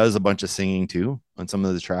does a bunch of singing too on some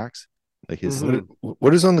of the tracks. Like his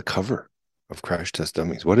what is on the cover of Crash Test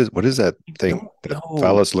Dummies? What is that thing? That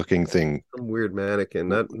phallus looking thing? Some weird mannequin.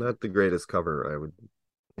 Not the greatest cover, I would.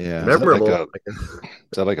 Yeah. Memorable. Is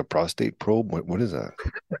that like a prostate probe? What is that?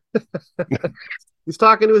 He's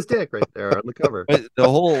talking to his dick right there on the cover. But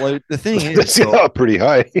the thing is pretty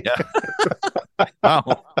high. Yeah.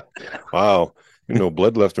 Wow. No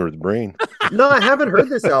blood left in his brain. No, I haven't heard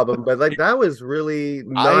this album, but like that was really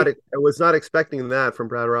not. I was not expecting that from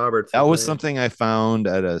Brad Roberts. That was something I found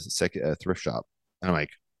at a thrift shop. And I'm like,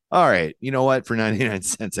 all right, you know what? For 99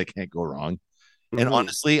 cents, I can't go wrong. And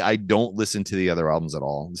honestly, I don't listen to the other albums at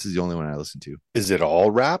all. This is the only one I listen to. Is it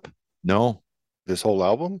all rap? No. This whole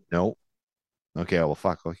album? No. Okay, well,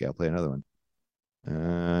 fuck. Okay, I'll play another one.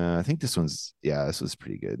 I think this was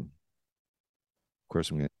pretty good. Of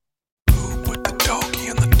course, I'm gonna. Who put the doggy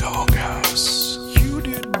in the doghouse? You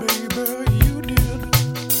did, baby, you did.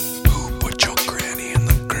 Who put your granny in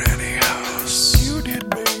the granny house? You did,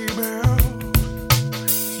 baby.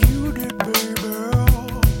 You did, baby.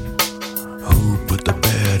 Who put the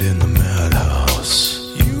bed in the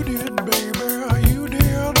madhouse? You did, baby, you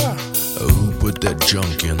did. Who put that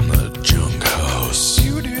junk in the junk house?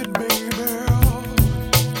 You did, baby.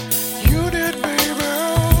 You did, baby.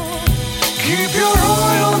 Keep your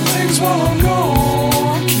eye on things while I'm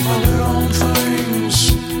gone. Keep a lid on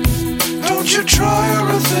things. Don't you try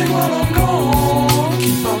everything while I'm gone.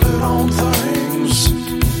 Keep a lid on things.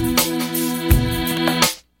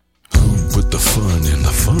 Who put the fun in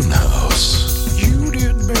the fun house? You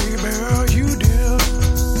did, baby, you did.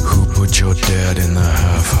 Who put your dad in the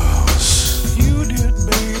half house? You did,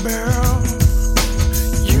 baby.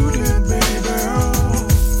 You did, baby.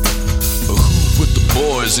 Who put the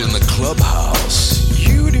boys in the clubhouse?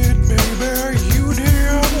 You did, baby, you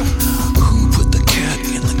did. Who put the cat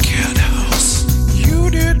in the cat house? You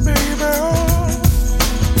did, baby.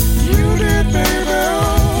 You did, baby.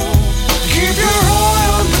 Keep your eye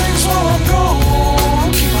on things while I'm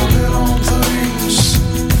gone. Keep a lid on things.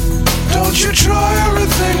 Don't you try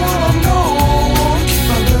everything while I'm gone. Keep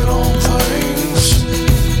a lid on things.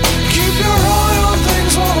 Keep your eye on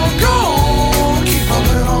things while I'm gone. Keep a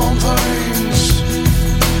lid on things.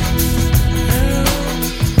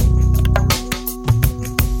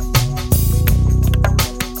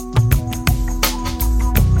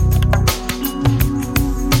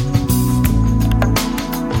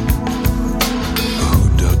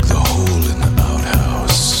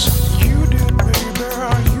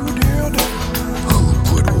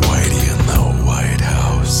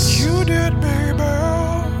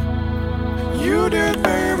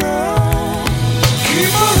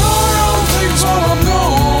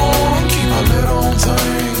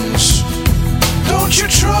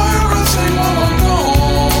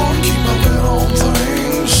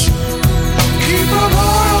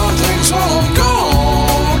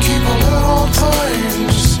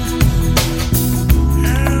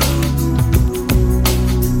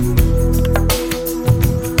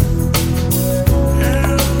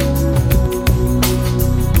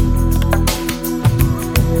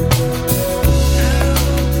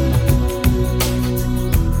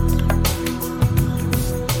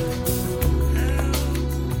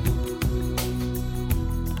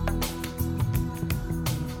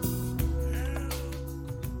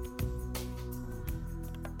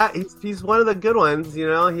 He's one of the good ones, you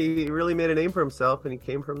know. He really made a name for himself, and he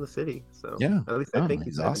came from the city. So yeah, at least I think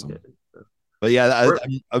he's awesome. So. But yeah,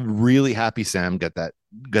 I'm really happy Sam got that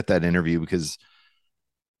interview, because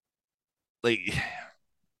like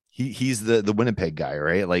he's the Winnipeg guy,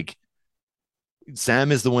 right? Like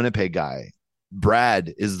Sam is the Winnipeg guy.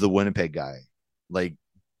 Brad is the Winnipeg guy. Like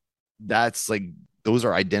that's like those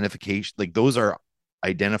are identification, like those are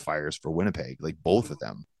identifiers for Winnipeg, like both of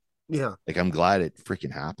them. Yeah. Like I'm glad it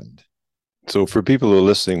freaking happened. So for people who are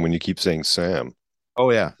listening, when you keep saying Sam,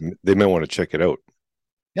 oh yeah, they might want to check it out.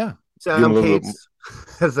 Yeah. Sam Cates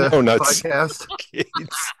has a podcast. Cates.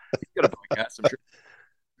 He's got a podcast, I'm sure.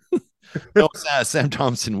 No, Sam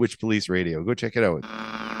Thompson, Witch Police Radio. Go check it out.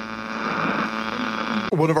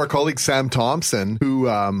 One of our colleagues, Sam Thompson, who,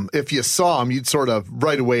 if you saw him, you'd sort of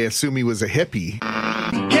right away assume he was a hippie.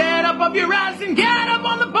 Get up off your ass and get up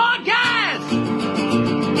on the podcast.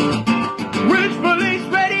 Witch Police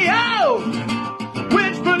Radio.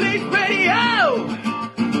 Witch Police Radio.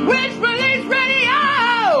 Witch Police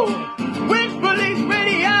Radio. Witch Police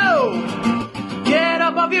Radio. Get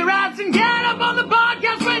up off your ass and get up on the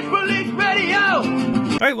podcast. Witch Police Radio.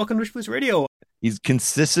 All right, welcome to Witch Police Radio. He's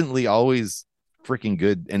consistently always freaking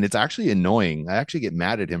good, and it's actually annoying. I actually get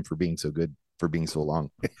mad at him for being so good, for being so long.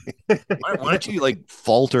 Why don't you like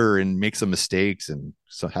falter and make some mistakes and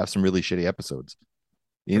so have some really shitty episodes?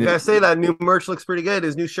 I gotta say that new merch looks pretty good.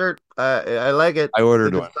 His new shirt, I like it. I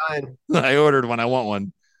ordered one. I ordered one. I want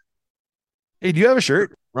one. Hey, do you have a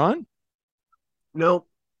shirt, Ron? No.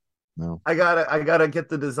 I gotta get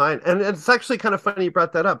the design, and it's actually kind of funny you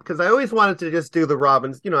brought that up, because I always wanted to just do the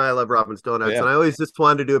Robbins. You know, I love Robbins Donuts, and I always just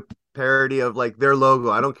wanted to do a parody of like their logo.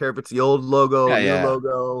 I don't care if it's the old logo, new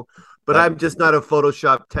logo, but I'm just not a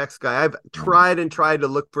Photoshop text guy. I've tried to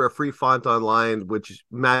look for a free font online which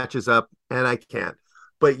matches up, and I can't.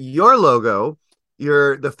 But your logo,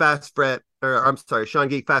 the Fast Fret, or I'm sorry, Sean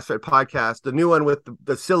Geek Fast Fret podcast, the new one with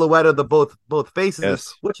the silhouette of the both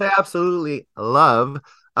faces, which I absolutely love.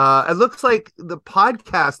 It looks like the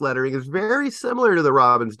podcast lettering is very similar to the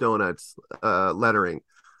Robbins Donuts lettering.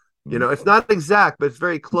 You know, it's not exact, but it's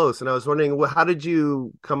very close. And I was wondering, how did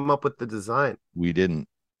you come up with the design? We didn't.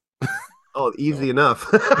 Oh, easy enough.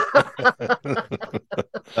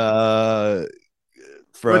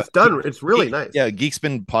 It's done. It's really nice. Yeah,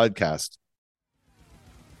 Geekspin podcast.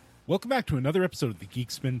 Welcome back to another episode of the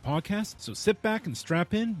Geekspin podcast. So sit back and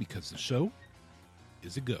strap in, because the show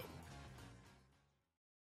is a go.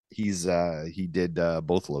 He did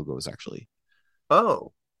both logos actually.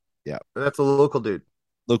 Oh, yeah, that's a local dude.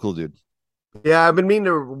 Yeah, I've been meaning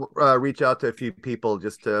to reach out to a few people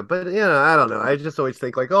just to, but you know, I don't know. I just always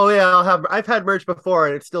think like, oh yeah, I've had merch before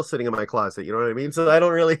and it's still sitting in my closet. You know what I mean? So I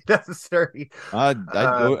don't really necessarily.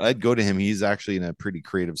 I'd go to him. He's actually in a pretty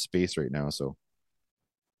creative space right now, so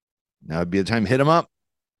now would be the time. Hit him up.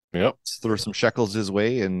 Yep. Let's throw some shekels his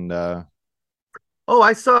way, and oh,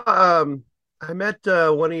 I saw. I met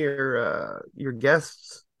one of your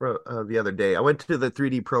guests the other day. I went to the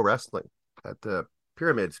 3D Pro Wrestling at the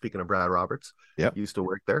Pyramid. Speaking of Brad Roberts, used to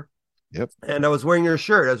work there. Yep. And I was wearing your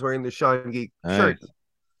shirt. I was wearing the Sean Geek shirt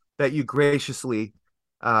that you graciously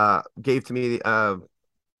gave to me.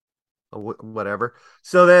 Whatever.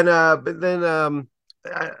 So then, a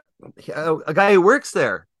guy who works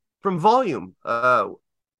there from Volume.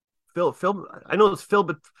 Phil, I know it's Phil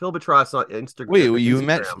Batros on Instagram. Wait, you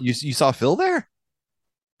met you saw Phil there?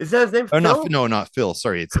 Is that his name? Oh, not Phil.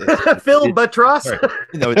 Sorry, it's Phil Batros.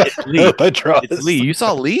 No, it's Lee. It's Lee. You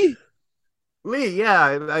saw Lee? Lee,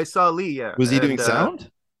 yeah, I saw Lee. Yeah, was he doing sound?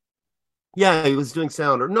 Yeah, he was doing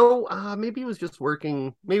sound. Or no, maybe he was just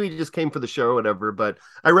working. Maybe he just came for the show or whatever. But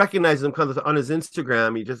I recognize him because on his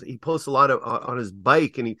Instagram, he posts a lot of on his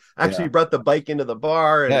bike, and he actually brought the bike into the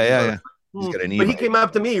bar. And yeah. But he came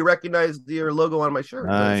up to me, recognized your logo on my shirt.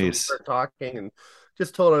 Nice. So we started talking and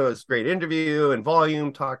just told him it was a great interview, and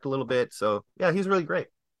Volume talked a little bit. So yeah, he's really great.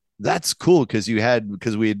 That's cool because we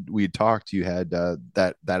had talked. You had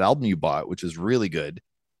that album you bought, which is really good.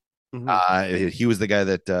 Mm-hmm. He was the guy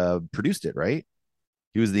that produced it, right?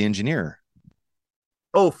 He was the engineer.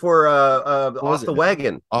 Oh, for Off the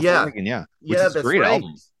Wagon. Off the Wagon, yeah. Which is that's great right.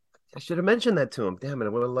 album. I should have mentioned that to him. Damn it, I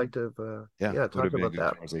would have liked to have talked about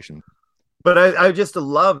that conversation. But I just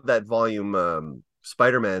love that Volume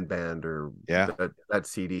Spider-Man band or that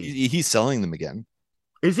CD. He's selling them again.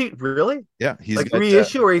 Is he really? Yeah, he's like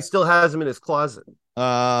reissue, or he still has them in his closet.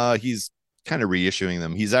 He's kind of reissuing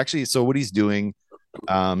them. He's actually what he's doing.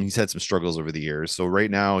 He's had some struggles over the years. So right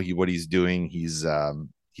now, he's redoing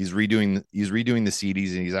the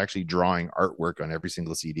CDs, and he's actually drawing artwork on every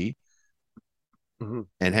single CD.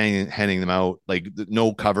 and handing them out, like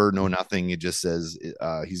no cover, no nothing. It just says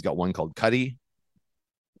he's got one called Cuddy.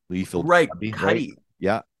 Right. Cuddy. Right?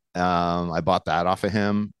 Yeah. I bought that off of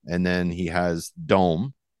him. And then he has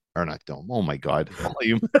Dome, or not Dome. Oh my God.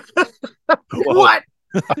 Volume. What?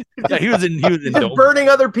 Yeah, he was in Dome. Burning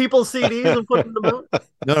other people's CDs and putting them out.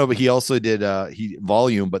 No, but he also did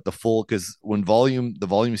Volume, but the full, because when the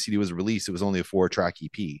Volume CD was released, it was only a 4-track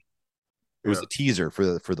EP. It was a teaser for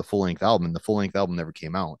the full length album, and the full length album never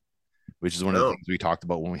came out, which is one of the things we talked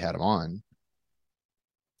about when we had him on.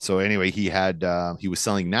 So anyway, he was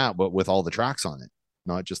selling that, but with all the tracks on it,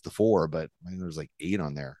 not just the 4, but I think there's like 8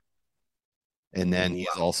 on there. And then he's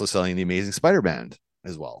also selling the Amazing Spider Band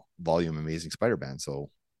as well, Volume Amazing Spider Band. So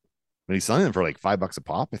when he's selling them for like $5 a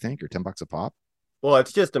pop, I think, or $10 a pop. Well,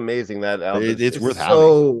 it's just amazing that album. It's worth having.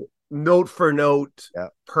 So note for note,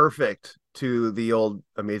 perfect to the old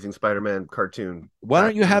Amazing Spider-Man cartoon. Why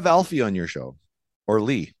don't you have Alfie on your show, or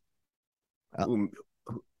Lee?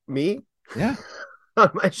 Me? Yeah. On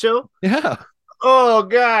my show? Yeah. Oh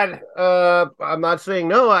God. I'm not saying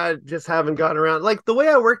no. I just haven't gotten around. Like, the way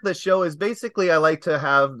I work the show is basically I like to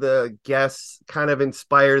have the guests kind of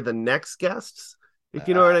inspire the next guests, if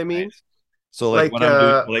you know what I mean. Nice. So like what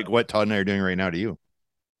I'm doing, like what Todd and I are doing right now to you.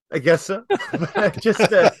 I guess so. Just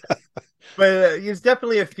but there's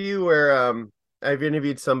definitely a few where I've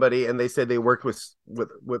interviewed somebody and they said they worked with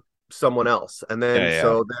someone else, and then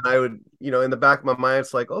so then I would, in the back of my mind,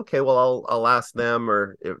 it's like, okay, well, I'll ask them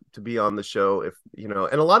to be on the show, if and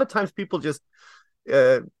a lot of times people just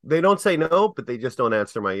they don't say no, but they just don't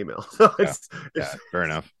answer my email. So it's fair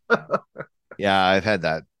enough. Yeah, I've had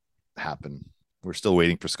that happen. We're still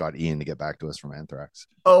waiting for Scott Ian to get back to us from Anthrax.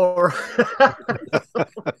 Oh,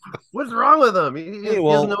 what's wrong with him? He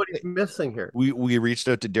doesn't know what he's missing here. We reached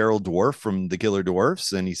out to Daryl Dwarf from the Killer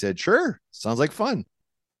Dwarfs, and he said, "Sure, sounds like fun."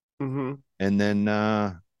 Mm-hmm. And then,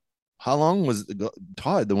 how long was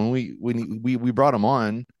Todd? When we brought him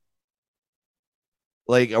on,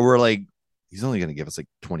 like we're like, he's only going to give us like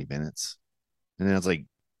 20 minutes, and then it's like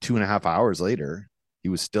 2.5 hours later, he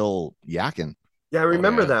was still yakking. Yeah, I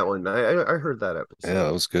remember that one. I heard that episode. Yeah,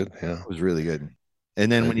 that was good. Yeah, it was really good.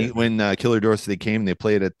 And then when Killer Dwarfs, they came, they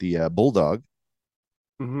played at the Bulldog.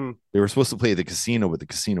 Mm-hmm. They were supposed to play at the casino, but the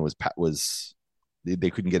casino was they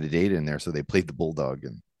couldn't get a date in there, so they played the Bulldog,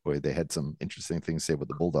 and boy, they had some interesting things to say about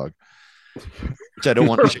the Bulldog, which I don't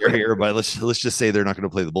want to share here. But let's just say they're not going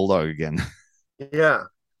to play the Bulldog again. Yeah,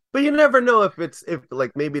 but you never know if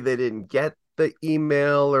like maybe they didn't get the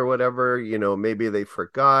email or whatever, maybe they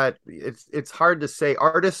forgot. It's hard to say.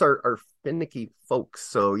 Artists are finicky folks,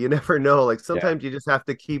 so you never know. Like sometimes you just have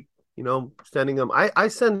to keep sending them. I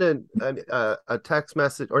send a text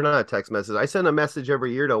message, or not a text message, I send a message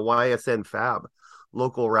every year to YSN Fab,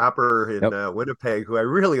 local rapper in Winnipeg, who I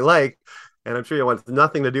really like, and I'm sure he wants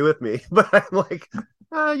nothing to do with me, but I'm like,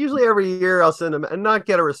 usually every year I'll send him and not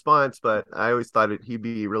get a response, but I always thought he'd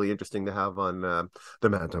be really interesting to have on the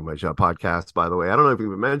Man Talking About Shop podcast, by the way. I don't know if we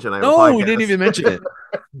even mentioned we didn't even mention it.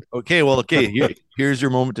 Okay, here's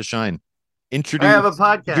your moment to shine. I have a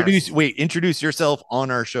podcast. Introduce yourself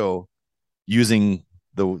on our show using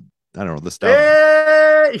the stuff.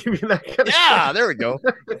 Hey! You mean that kind of stuff? There we go.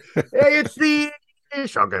 Hey, it's the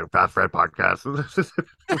Shotgun Fast Fred podcast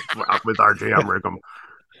with RGM Rickam.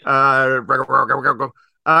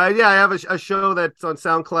 I have a show that's on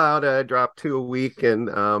SoundCloud. I drop 2 a week, and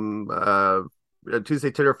Tuesday,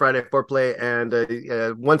 Titter, Friday, Foreplay,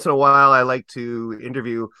 and once in a while I like to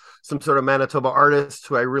interview some sort of Manitoba artist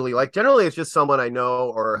who I really like. Generally, it's just someone I know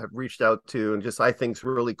or have reached out to and just I think's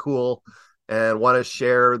really cool and want to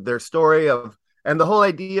share their story of. And the whole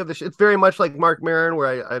idea of the it's very much like Mark Maron,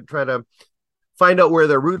 where I try to find out where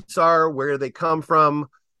their roots are, where they come from,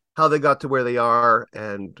 how they got to where they are,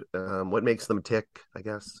 and what makes them tick, I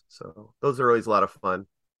guess. So those are always a lot of fun.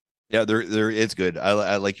 Yeah, it's good.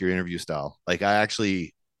 I like your interview style. Like, I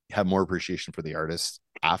actually have more appreciation for the artist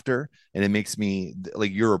after, and it makes me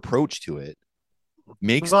like your approach to it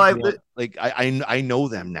makes me like I know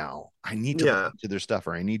them now. I need to listen to their stuff,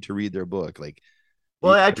 or I need to read their book. Like,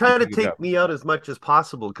 well, I try to take me out as much as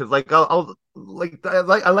possible, because like I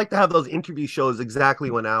like to have those interview shows exactly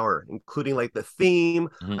 1 hour, including like the theme.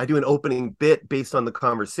 Mm-hmm. I do an opening bit based on the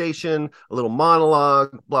conversation, a little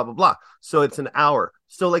monologue, blah blah blah. So it's an hour.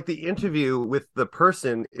 So like the interview with the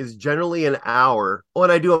person is generally an hour. Oh,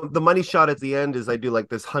 and I do the money shot at the end is I do like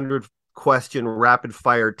this 100-question rapid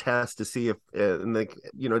fire test to see if to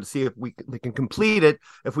see if they can complete it.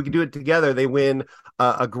 If we can do it together, they win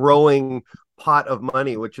a growing pot of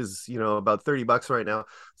money, which is about $30 right now.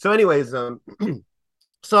 So anyways, so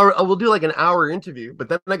I will do like an hour interview, but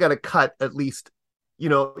then I got to cut at least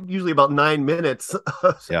usually about 9 minutes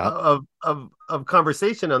of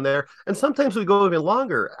conversation on there. And sometimes we go even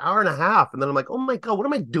longer, hour and a half. And then I'm like, oh my God, what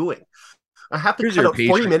am I doing? I have to cut out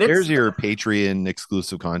 40 minutes. Here's your Patreon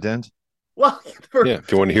exclusive content. Well,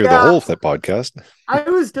 if you want to hear the whole of that podcast. I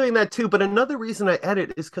was doing that too, but another reason I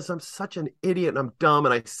edit is because I'm such an idiot and I'm dumb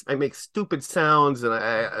and I make stupid sounds and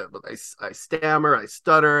I stammer, I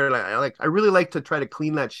stutter, and I really like to try to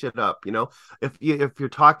clean that shit up. If you're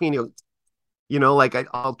talking,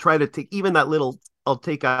 I'll try to take even that little. I'll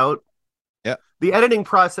take out. Yeah, the editing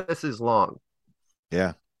process is long.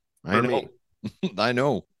 Yeah, I know. I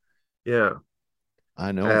know. Yeah,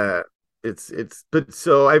 I know. But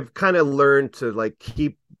so I've kind of learned to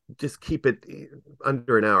keep it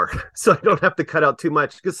under an hour so I don't have to cut out too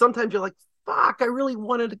much, because sometimes you're like, fuck, I really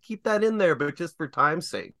wanted to keep that in there, but just for time's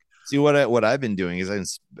sake. See, what I've been doing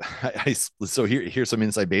is so here's some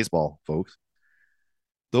inside baseball, folks.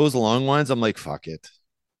 Those long ones, I'm like, fuck it.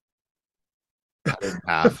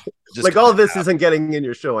 All this isn't getting in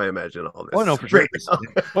your show, I imagine. All this. Oh no, for sure.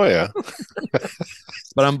 Oh yeah.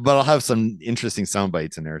 but I'll have some interesting sound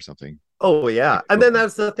bites in there or something. Oh yeah, and then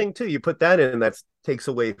that's the thing too. You put that in, and that takes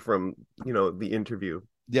away from the interview.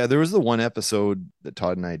 Yeah, there was the one episode that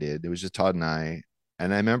Todd and I did. It was just Todd and I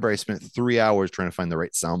remember I spent 3 hours trying to find the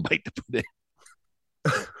right sound bite to put in.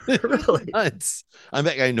 Really? Nuts.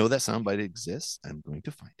 I know that sound bite exists. I'm going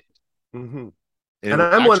to find it. Mm-hmm. And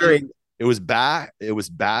I'm wondering. It was Bass.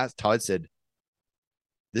 Todd said,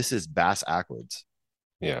 "This is Bass Ackwards."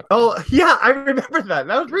 Yeah. Oh yeah, I remember that.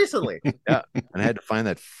 That was recently. Yeah, and I had to find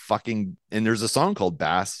that fucking. And there's a song called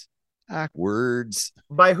Bass Ackwards.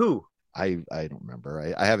 By who? I don't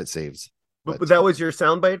remember. I have it saved. But that was your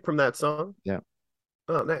soundbite from that song? Yeah.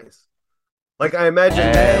 Oh, nice. I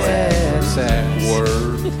imagine.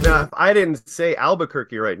 Now, if I didn't say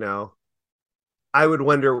Albuquerque right now, I would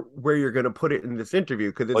wonder where you're going to put it in this interview,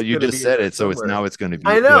 because it's. Well, you just said it, so it's going to be.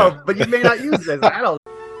 I know, but you may not use this. I don't.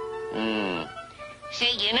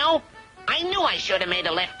 Say, I knew I should have made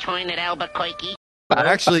a left turn at Albuquerque. I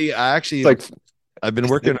actually, I've been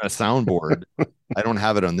working on a soundboard. I don't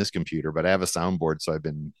have it on this computer, but I have a soundboard, so I've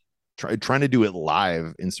been trying to do it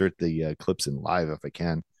live. Insert the clips in live if I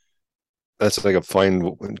can. That's like trying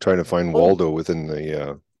to find Waldo within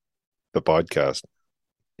the podcast.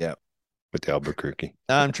 Yeah. With the Albuquerque.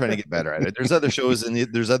 I'm trying to get better at it. There's other shows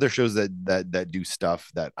there's other shows that do stuff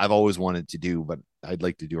that I've always wanted to do, but I'd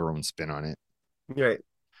like to do our own spin on it. Right.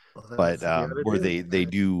 Well, but where they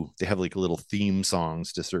have little theme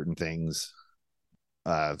songs to certain things,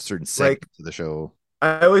 certain segments of the show.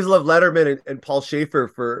 I always love Letterman and Paul Schaefer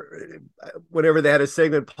for whenever they had a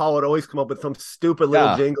segment. Paul would always come up with some stupid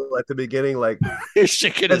little jingle at the beginning, like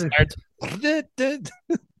shaking his heart.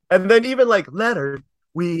 And then even letters.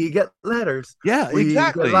 We get letters. Yeah,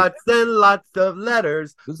 exactly. Get lots and lots of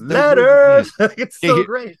letters. Letters. It's so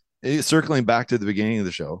great. Circling back to the beginning of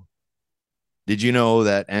the show. Did you know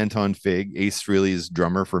that Anton Fig, Ace Frehley's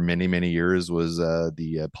drummer for many, many years, was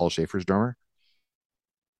the Paul Schaefer's drummer?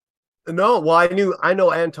 No, well, I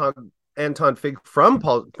know Anton Fig from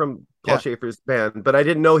Paul Schaefer's band, but I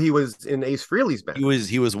didn't know he was in Ace Frehley's band.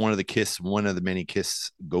 He was one of the many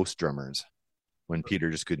Kiss ghost drummers when Peter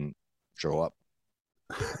just couldn't show up.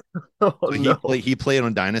 He played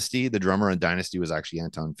on Dynasty. The drummer on Dynasty was actually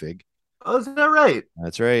Anton Fig. Oh, is that right?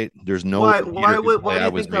 That's right. There's no. Why do you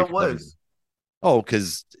think that was? Oh,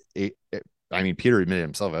 because Peter admitted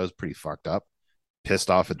himself, I was pretty fucked up, pissed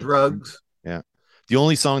off at drugs. Yeah. The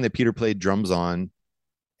only song that Peter played drums on,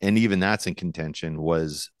 and even that's in contention,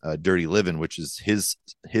 was "Dirty Livin'," which is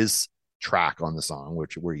his track on the song,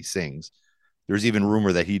 where he sings. There's even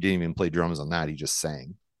rumor that he didn't even play drums on that; he just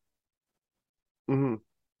sang. Mm-hmm.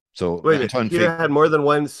 So Peter had more than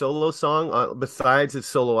one solo song besides his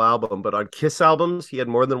solo album, but on Kiss albums he had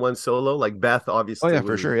more than one solo. Like Beth, obviously. Oh yeah,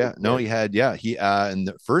 for sure. Yeah, no, he had. Yeah, he in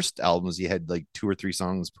the first albums he had 2 or 3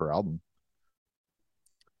 songs per album.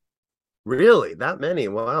 Really, that many?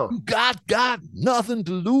 Wow. Got nothing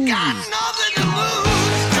to lose. Got nothing to lose.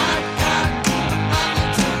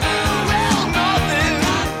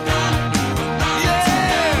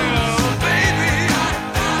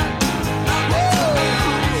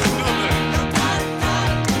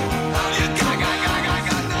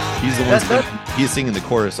 He's singing the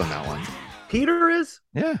chorus on that one. Peter is?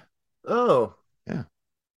 Yeah. Oh. Yeah.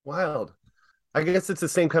 Wild. I guess it's the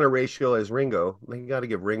same kind of ratio as Ringo. You got to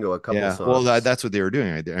give Ringo a couple songs. Well, that's what they were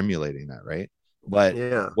doing, right? They're emulating that, right? But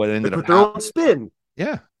what ended up their own spin.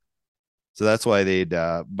 Yeah. So that's why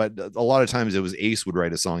but a lot of times it was Ace would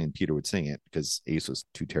write a song and Peter would sing it because Ace was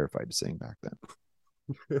too terrified to sing back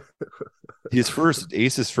then.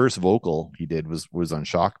 Ace's first vocal he did was on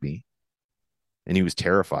Shock Me. and he was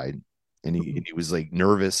terrified, and he was like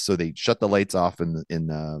nervous. So they shut the lights off in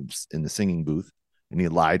the singing booth, and he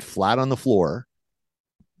lied flat on the floor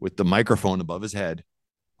with the microphone above his head.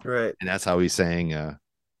 Right. And that's how he sang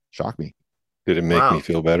Shock Me. Did it make me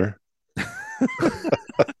feel better?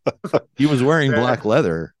 He was wearing black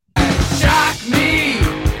leather. Shock me,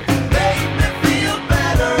 make me feel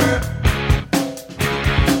better.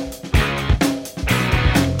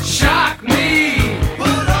 Shock me,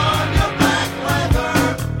 put on your black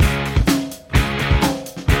leather.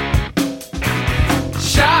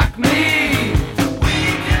 Shock me, we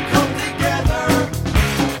can come together.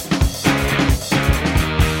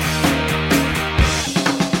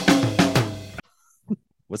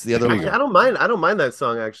 What's the other one? I don't mind that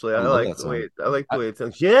song actually. I like the way it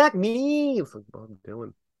sounds. Jack me. It's like Bob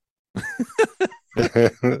Dylan.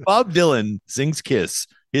 Bob Dylan sings Kiss.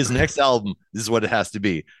 His next album, this is what it has to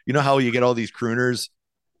be. You know how you get all these crooners?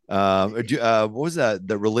 What was that?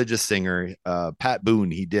 The religious singer, Pat Boone,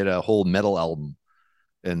 he did a whole metal album.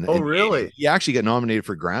 And really? He actually got nominated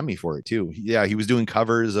for Grammy for it too. Yeah, he was doing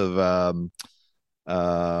covers of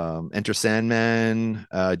Enter Sandman,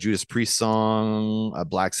 Judas Priest song, a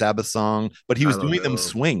Black Sabbath song, but he was doing them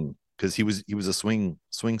swing because he was a swing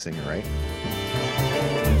singer, right?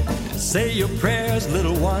 Say your prayers,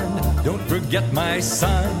 little one. Don't forget, my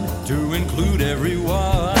son, to include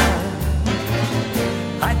everyone.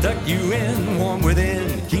 I tuck you in, warm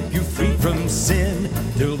within, keep you free from sin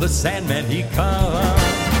till the Sandman he comes.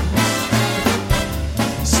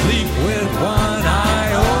 Sleep with one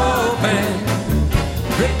eye open,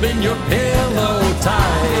 gripping your pillow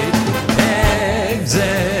tight.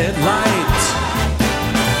 Exit light,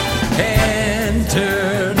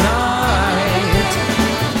 enter night.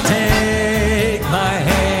 Take my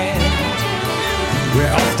hand,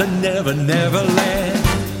 we're off to Never Never Land.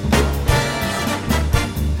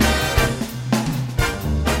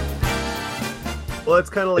 Well, it's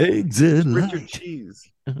kind of like Exit Richard Cheese.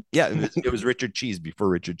 Yeah, it was Richard Cheese before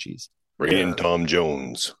Richard Cheese. Ray and Tom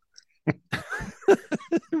Jones.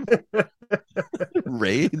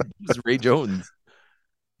 Ray? It's Ray Jones.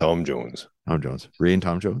 Tom Jones. Ray and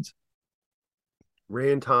Tom Jones?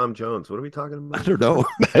 Ray and Tom Jones. What are we talking about? I don't know.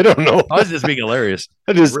 I don't know. I was just being hilarious.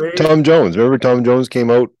 Tom Jones. Remember Tom Jones came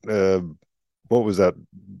out? What was that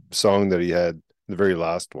song that he had? The very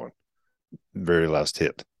last one. The very last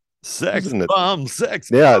hit. Sex bomb,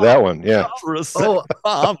 sex. Yeah, bomb. that one. Yeah.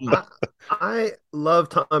 Bomb. I love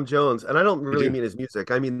Tom Jones, and I don't really mean his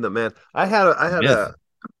music. I mean the man. I had a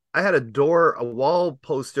wall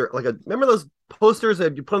poster, remember those posters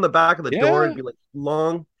that you put on the back of the door and be like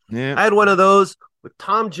long? Yeah. I had one of those with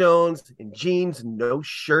Tom Jones in jeans, no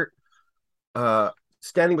shirt,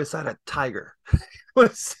 standing beside a tiger.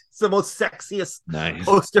 It's the most sexiest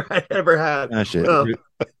poster I ever had. Ah, shit.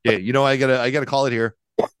 Yeah, you know, I gotta call it here.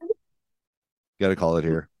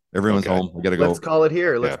 Everyone's home. We gotta go. Let's call it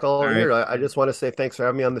here. I just want to say thanks for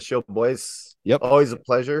having me on the show, boys. Yep. Always a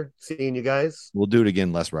pleasure seeing you guys. We'll do it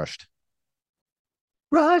again, less rushed.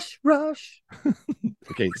 Rush.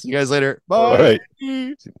 Okay, see you guys later. Bye. All right.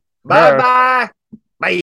 Bye.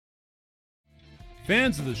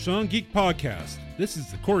 Fans of the Sean Geek Podcast, this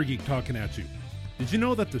is the Core Geek talking at you. Did you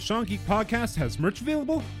know that the Sean Geek Podcast has merch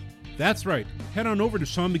available? That's right. Head on over to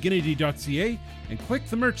SeanMcGinnity.ca and click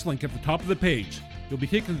the merch link at the top of the page. You'll be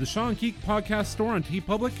taken to the Sean Geek Podcast store on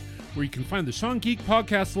TeePublic, where you can find the Sean Geek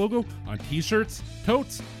Podcast logo on t-shirts,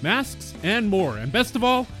 totes, masks, and more. And best of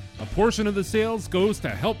all, a portion of the sales goes to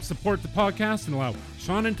help support the podcast and allow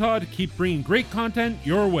Sean and Todd to keep bringing great content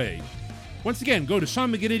your way. Once again, go to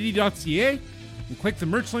SeanMcGinnity.ca and click the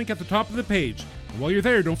merch link at the top of the page. And while you're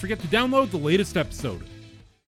there, don't forget to download the latest episode.